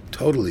Israel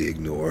totally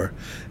ignore,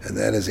 and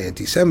that is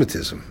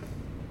anti-Semitism.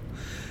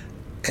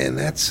 And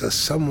that's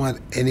somewhat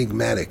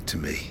enigmatic to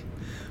me.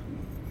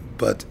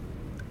 But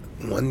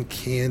one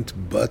can't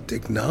but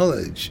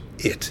acknowledge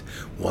it.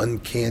 One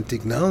can't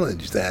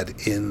acknowledge that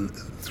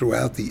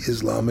throughout the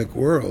Islamic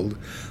world,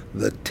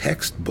 the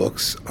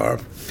textbooks are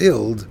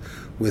filled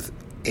with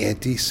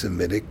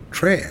anti-Semitic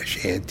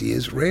trash,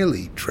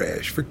 anti-Israeli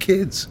trash for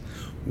kids.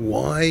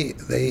 Why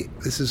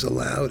this is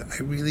allowed, I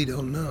really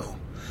don't know.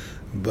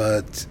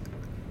 But,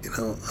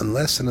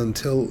 unless and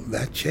until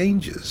that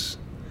changes,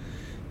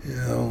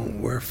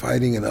 we're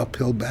fighting an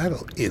uphill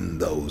battle in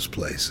those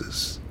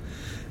places.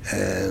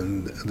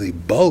 And the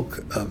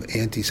bulk of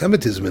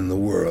anti-Semitism in the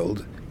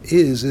world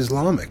is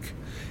Islamic.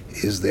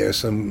 Is there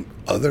some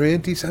other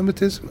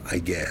anti-Semitism? I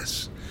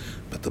guess.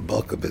 But the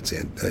bulk of it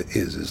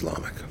is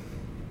Islamic.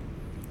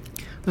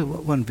 Well,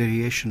 one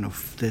variation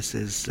of this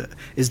is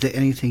there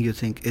anything you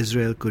think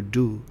Israel could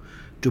do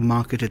to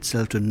market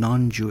itself to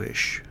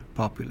non-Jewish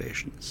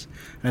populations?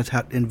 And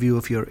in view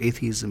of your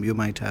atheism, you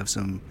might have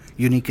some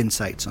unique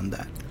insights on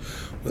that.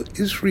 Well,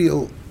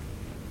 Israel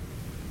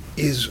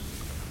is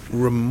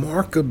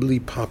remarkably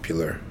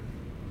popular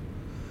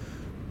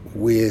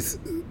with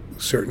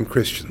certain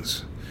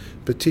Christians,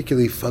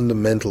 particularly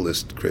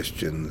fundamentalist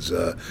Christians,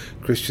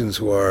 Christians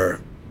who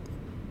are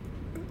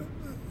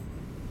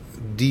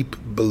deep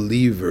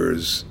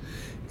believers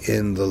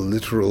in the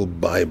literal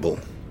Bible.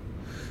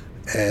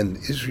 And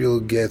Israel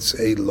gets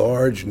a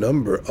large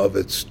number of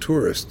its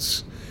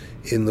tourists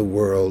in the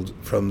world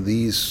from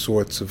these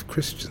sorts of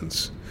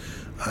Christians.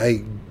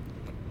 I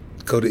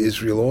go to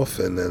Israel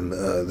often, and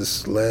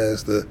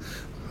the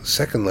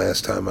second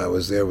last time I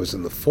was there was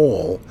in the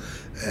fall,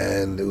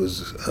 and it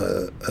was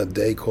a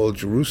day called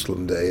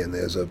Jerusalem Day, and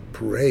there's a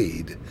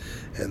parade,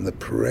 and the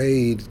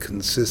parade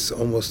consists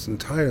almost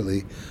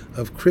entirely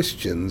of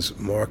Christians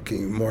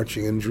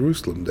marching in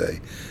Jerusalem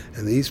Day,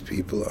 and these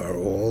people are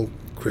all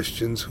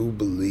Christians who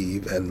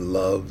believe and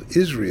love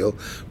Israel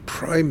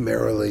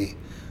primarily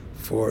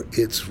for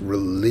its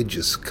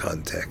religious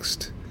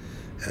context.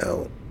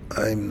 Now,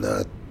 I'm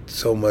not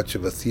so much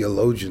of a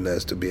theologian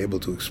as to be able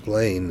to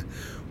explain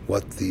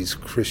what these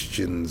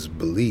Christians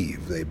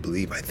believe. They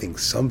believe, I think,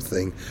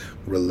 something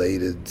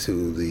related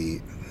to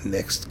the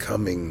next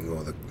coming,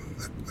 or the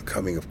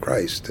coming of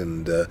Christ,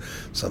 and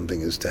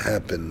something is to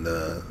happen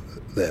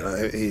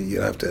then. You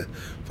have to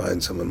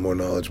find someone more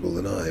knowledgeable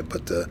than I.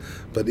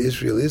 But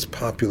Israel is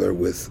popular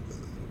with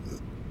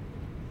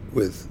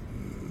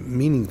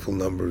meaningful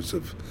numbers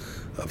of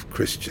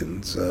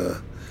Christians.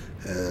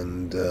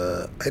 And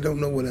I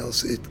don't know what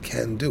else it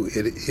can do.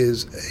 It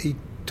is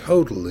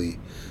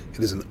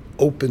an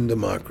open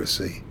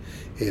democracy.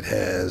 It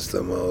has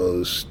the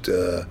most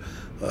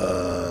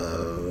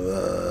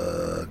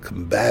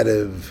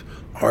combative,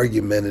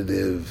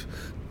 argumentative,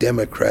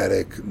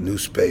 democratic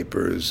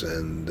newspapers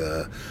and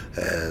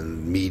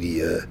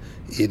media.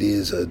 It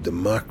is a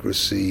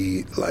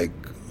democracy like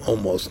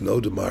almost no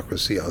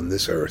democracy on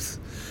this earth.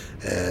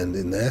 And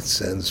in that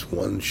sense,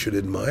 one should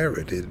admire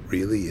it. It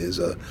really is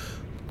a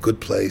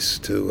good place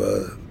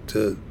to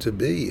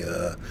be.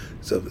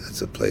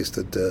 It's a place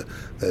that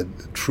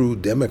true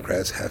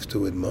Democrats have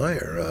to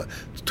admire.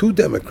 It's too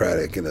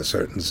democratic in a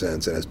certain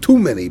sense. It has too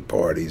many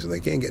parties, and they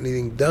can't get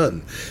anything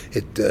done.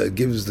 It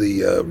gives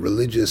the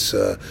religious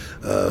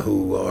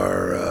who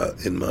are,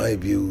 in my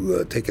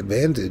view, take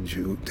advantage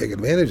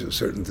of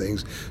certain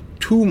things,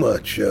 too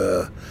much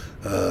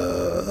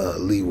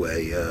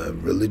leeway.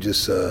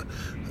 Religious.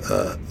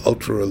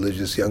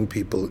 Ultra-religious young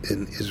people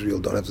in Israel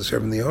don't have to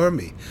serve in the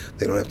army.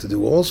 They don't have to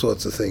do all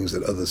sorts of things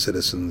that other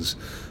citizens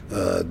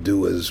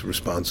do as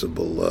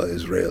responsible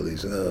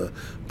Israelis.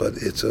 But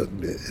it's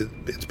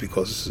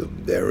because it's a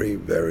very,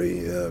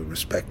 very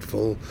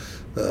respectful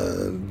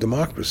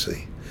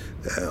democracy.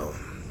 Now,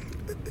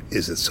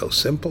 is it so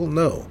simple?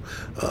 No.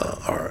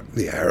 Are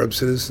the Arab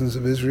citizens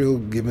of Israel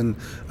given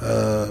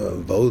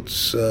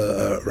votes,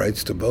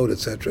 rights to vote,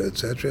 etc.,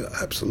 etc.?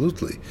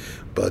 Absolutely.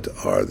 But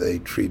are they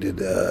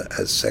treated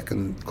as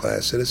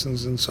second-class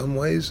citizens in some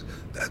ways?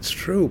 That's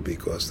true,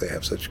 because they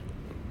have such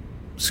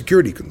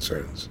security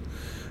concerns.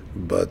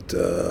 But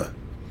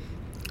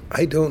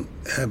I don't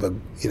have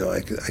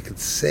I could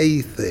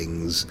say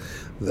things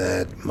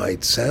that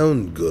might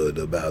sound good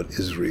about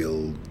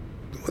Israel,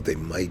 what they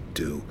might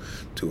do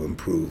to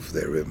improve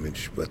their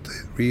image, but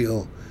the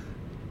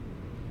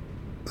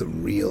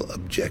real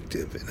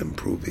objective in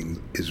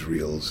improving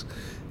Israel's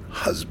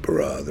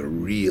Hasbara, the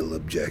real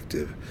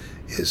objective,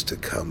 is to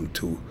come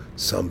to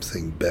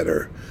something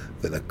better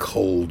than a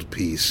cold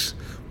peace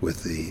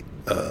with the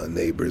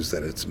neighbors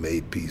that it's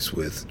made peace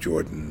with,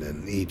 Jordan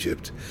and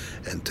Egypt,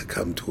 and to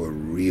come to a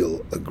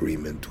real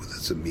agreement with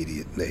its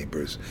immediate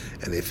neighbors.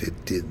 And if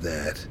it did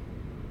that,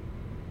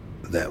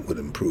 that would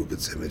improve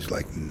its image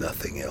like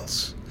nothing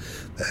else.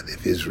 That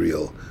if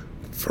Israel,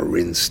 for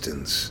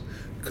instance,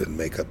 could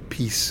make a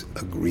peace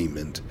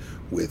agreement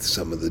with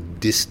some of the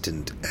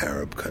distant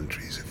Arab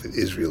countries, if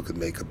Israel could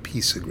make a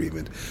peace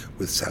agreement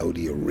with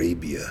Saudi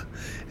Arabia,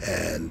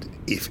 and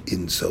if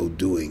in so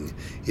doing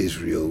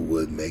Israel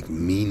would make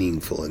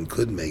meaningful and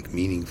could make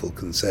meaningful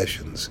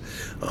concessions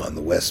on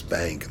the West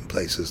Bank and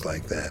places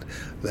like that,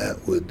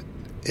 that would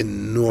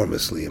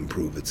enormously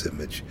improve its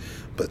image.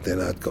 But they're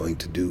not going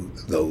to do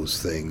those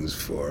things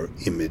for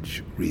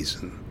image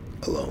reason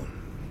alone.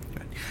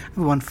 Right. I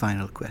have one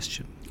final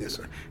question. Yes,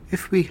 sir.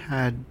 If we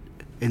had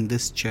in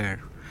this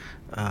chair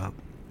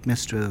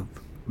Mr.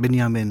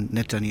 Benjamin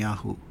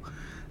Netanyahu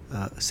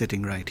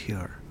sitting right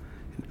here,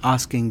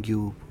 asking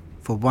you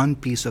for one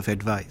piece of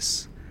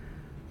advice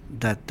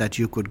that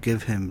you could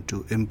give him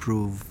to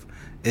improve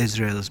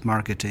Israel's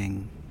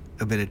marketing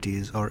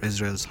abilities or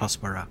Israel's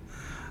Hasbara,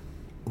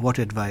 what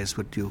advice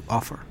would you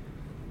offer?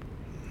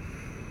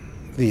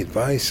 The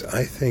advice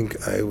I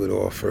think I would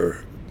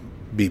offer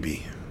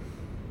Bibi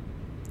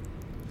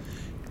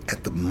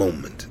at the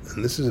moment,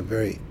 and this is a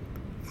very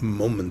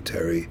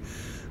momentary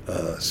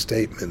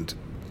statement,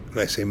 and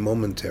I say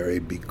momentary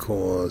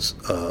because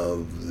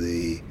of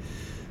the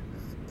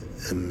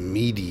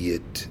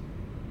immediate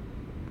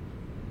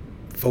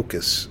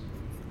focus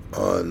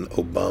on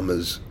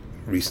Obama's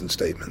recent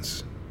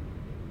statements.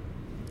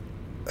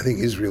 I think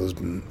Israel has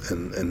been,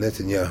 and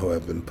Netanyahu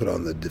have been put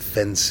on the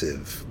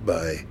defensive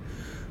by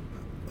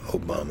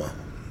Obama.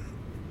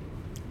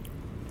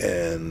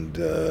 And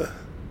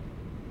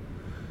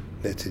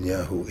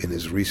Netanyahu, in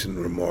his recent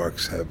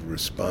remarks, have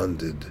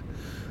responded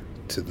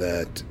to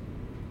that,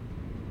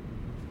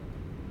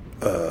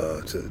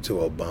 to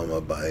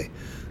Obama by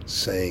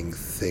saying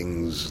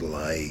things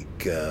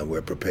like,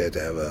 we're prepared to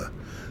have a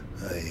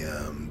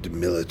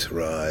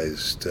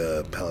demilitarized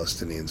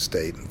Palestinian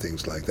state and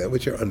things like that,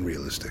 which are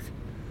unrealistic.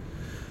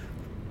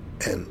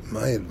 And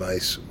my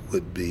advice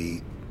would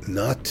be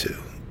not to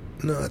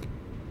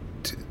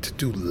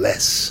do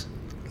less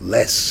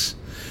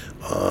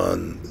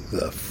on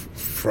the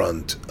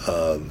front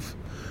of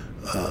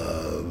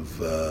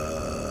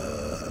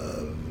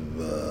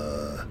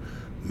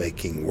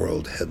making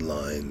world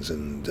headlines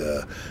and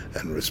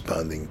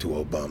responding to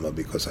Obama,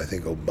 because I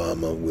think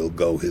Obama will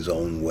go his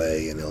own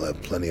way and he'll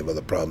have plenty of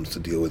other problems to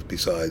deal with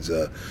besides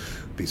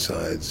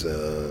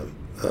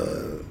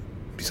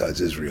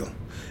Israel.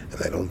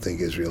 And I don't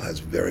think Israel has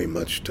very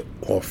much to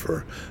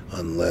offer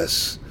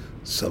unless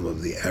some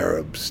of the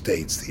Arab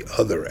states, the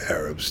other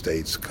Arab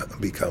states,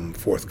 become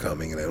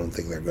forthcoming, and I don't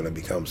think they're going to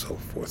become so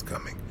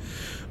forthcoming.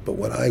 But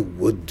what I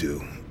would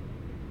do,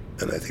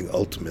 and I think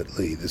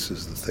ultimately this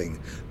is the thing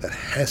that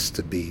has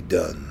to be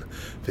done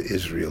for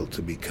Israel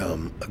to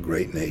become a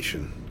great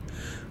nation,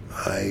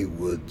 I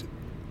would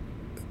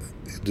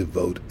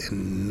devote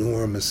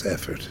enormous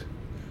effort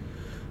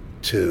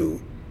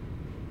to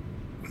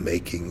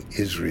making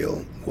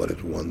Israel what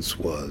it once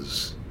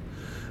was,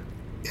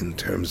 in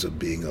terms of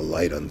being a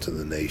light unto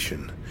the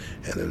nation.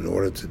 And in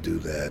order to do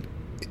that,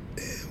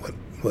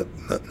 what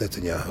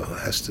Netanyahu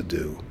has to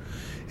do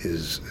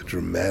is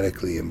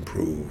dramatically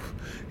improve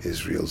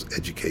Israel's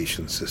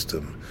education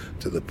system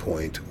to the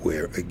point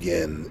where,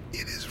 again,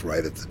 it is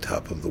right at the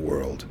top of the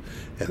world.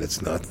 And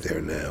it's not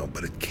there now,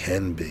 but it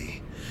can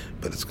be.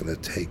 But it's going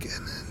to take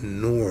an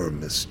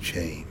enormous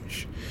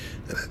change,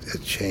 a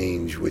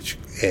change which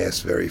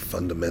asks very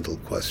fundamental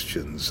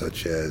questions,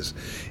 such as,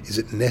 is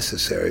it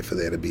necessary for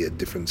there to be a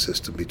different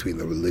system between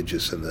the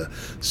religious and the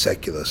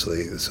secular, so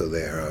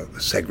they are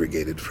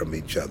segregated from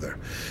each other?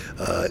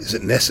 Is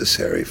it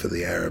necessary for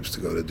the Arabs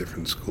to go to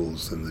different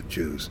schools than the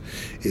Jews?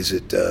 Is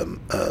it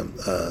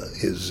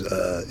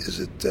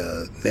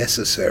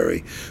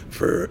necessary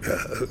for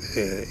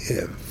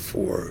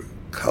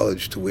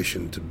college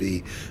tuition to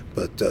be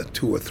but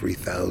 $2,000 or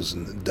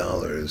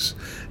 $3,000,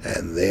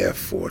 and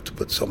therefore to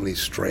put so many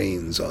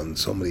strains on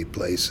so many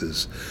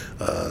places,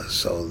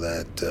 so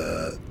that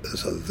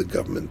the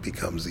government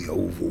becomes the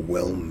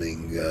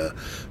overwhelming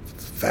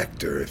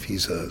factor? If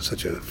he's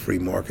such a free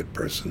market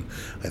person,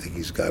 I think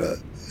he's got to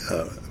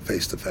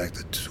face the fact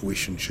that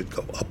tuition should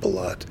go up a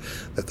lot,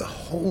 that the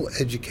whole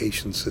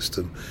education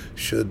system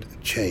should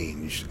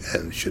change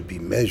and should be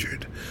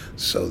measured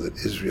so that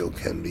Israel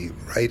can be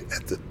right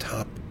at the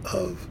top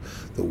of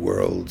the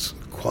world's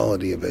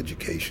quality of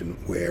education,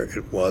 where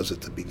it was at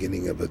the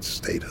beginning of its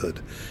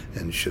statehood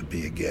and should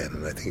be again.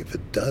 And I think if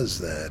it does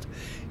that,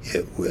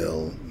 it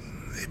will,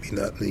 maybe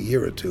not in a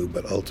year or two,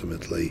 but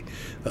ultimately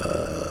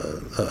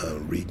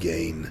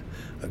regain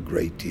a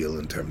great deal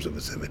in terms of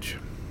its image.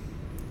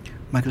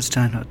 Michael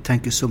Steinhardt,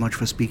 thank you so much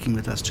for speaking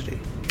with us today.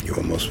 You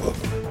are most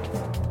welcome.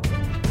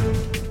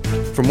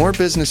 For more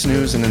business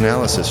news and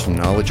analysis from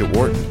Knowledge at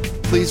Wharton,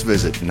 please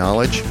visit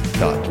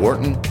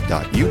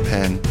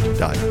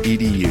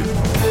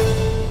knowledge.wharton.upenn.edu.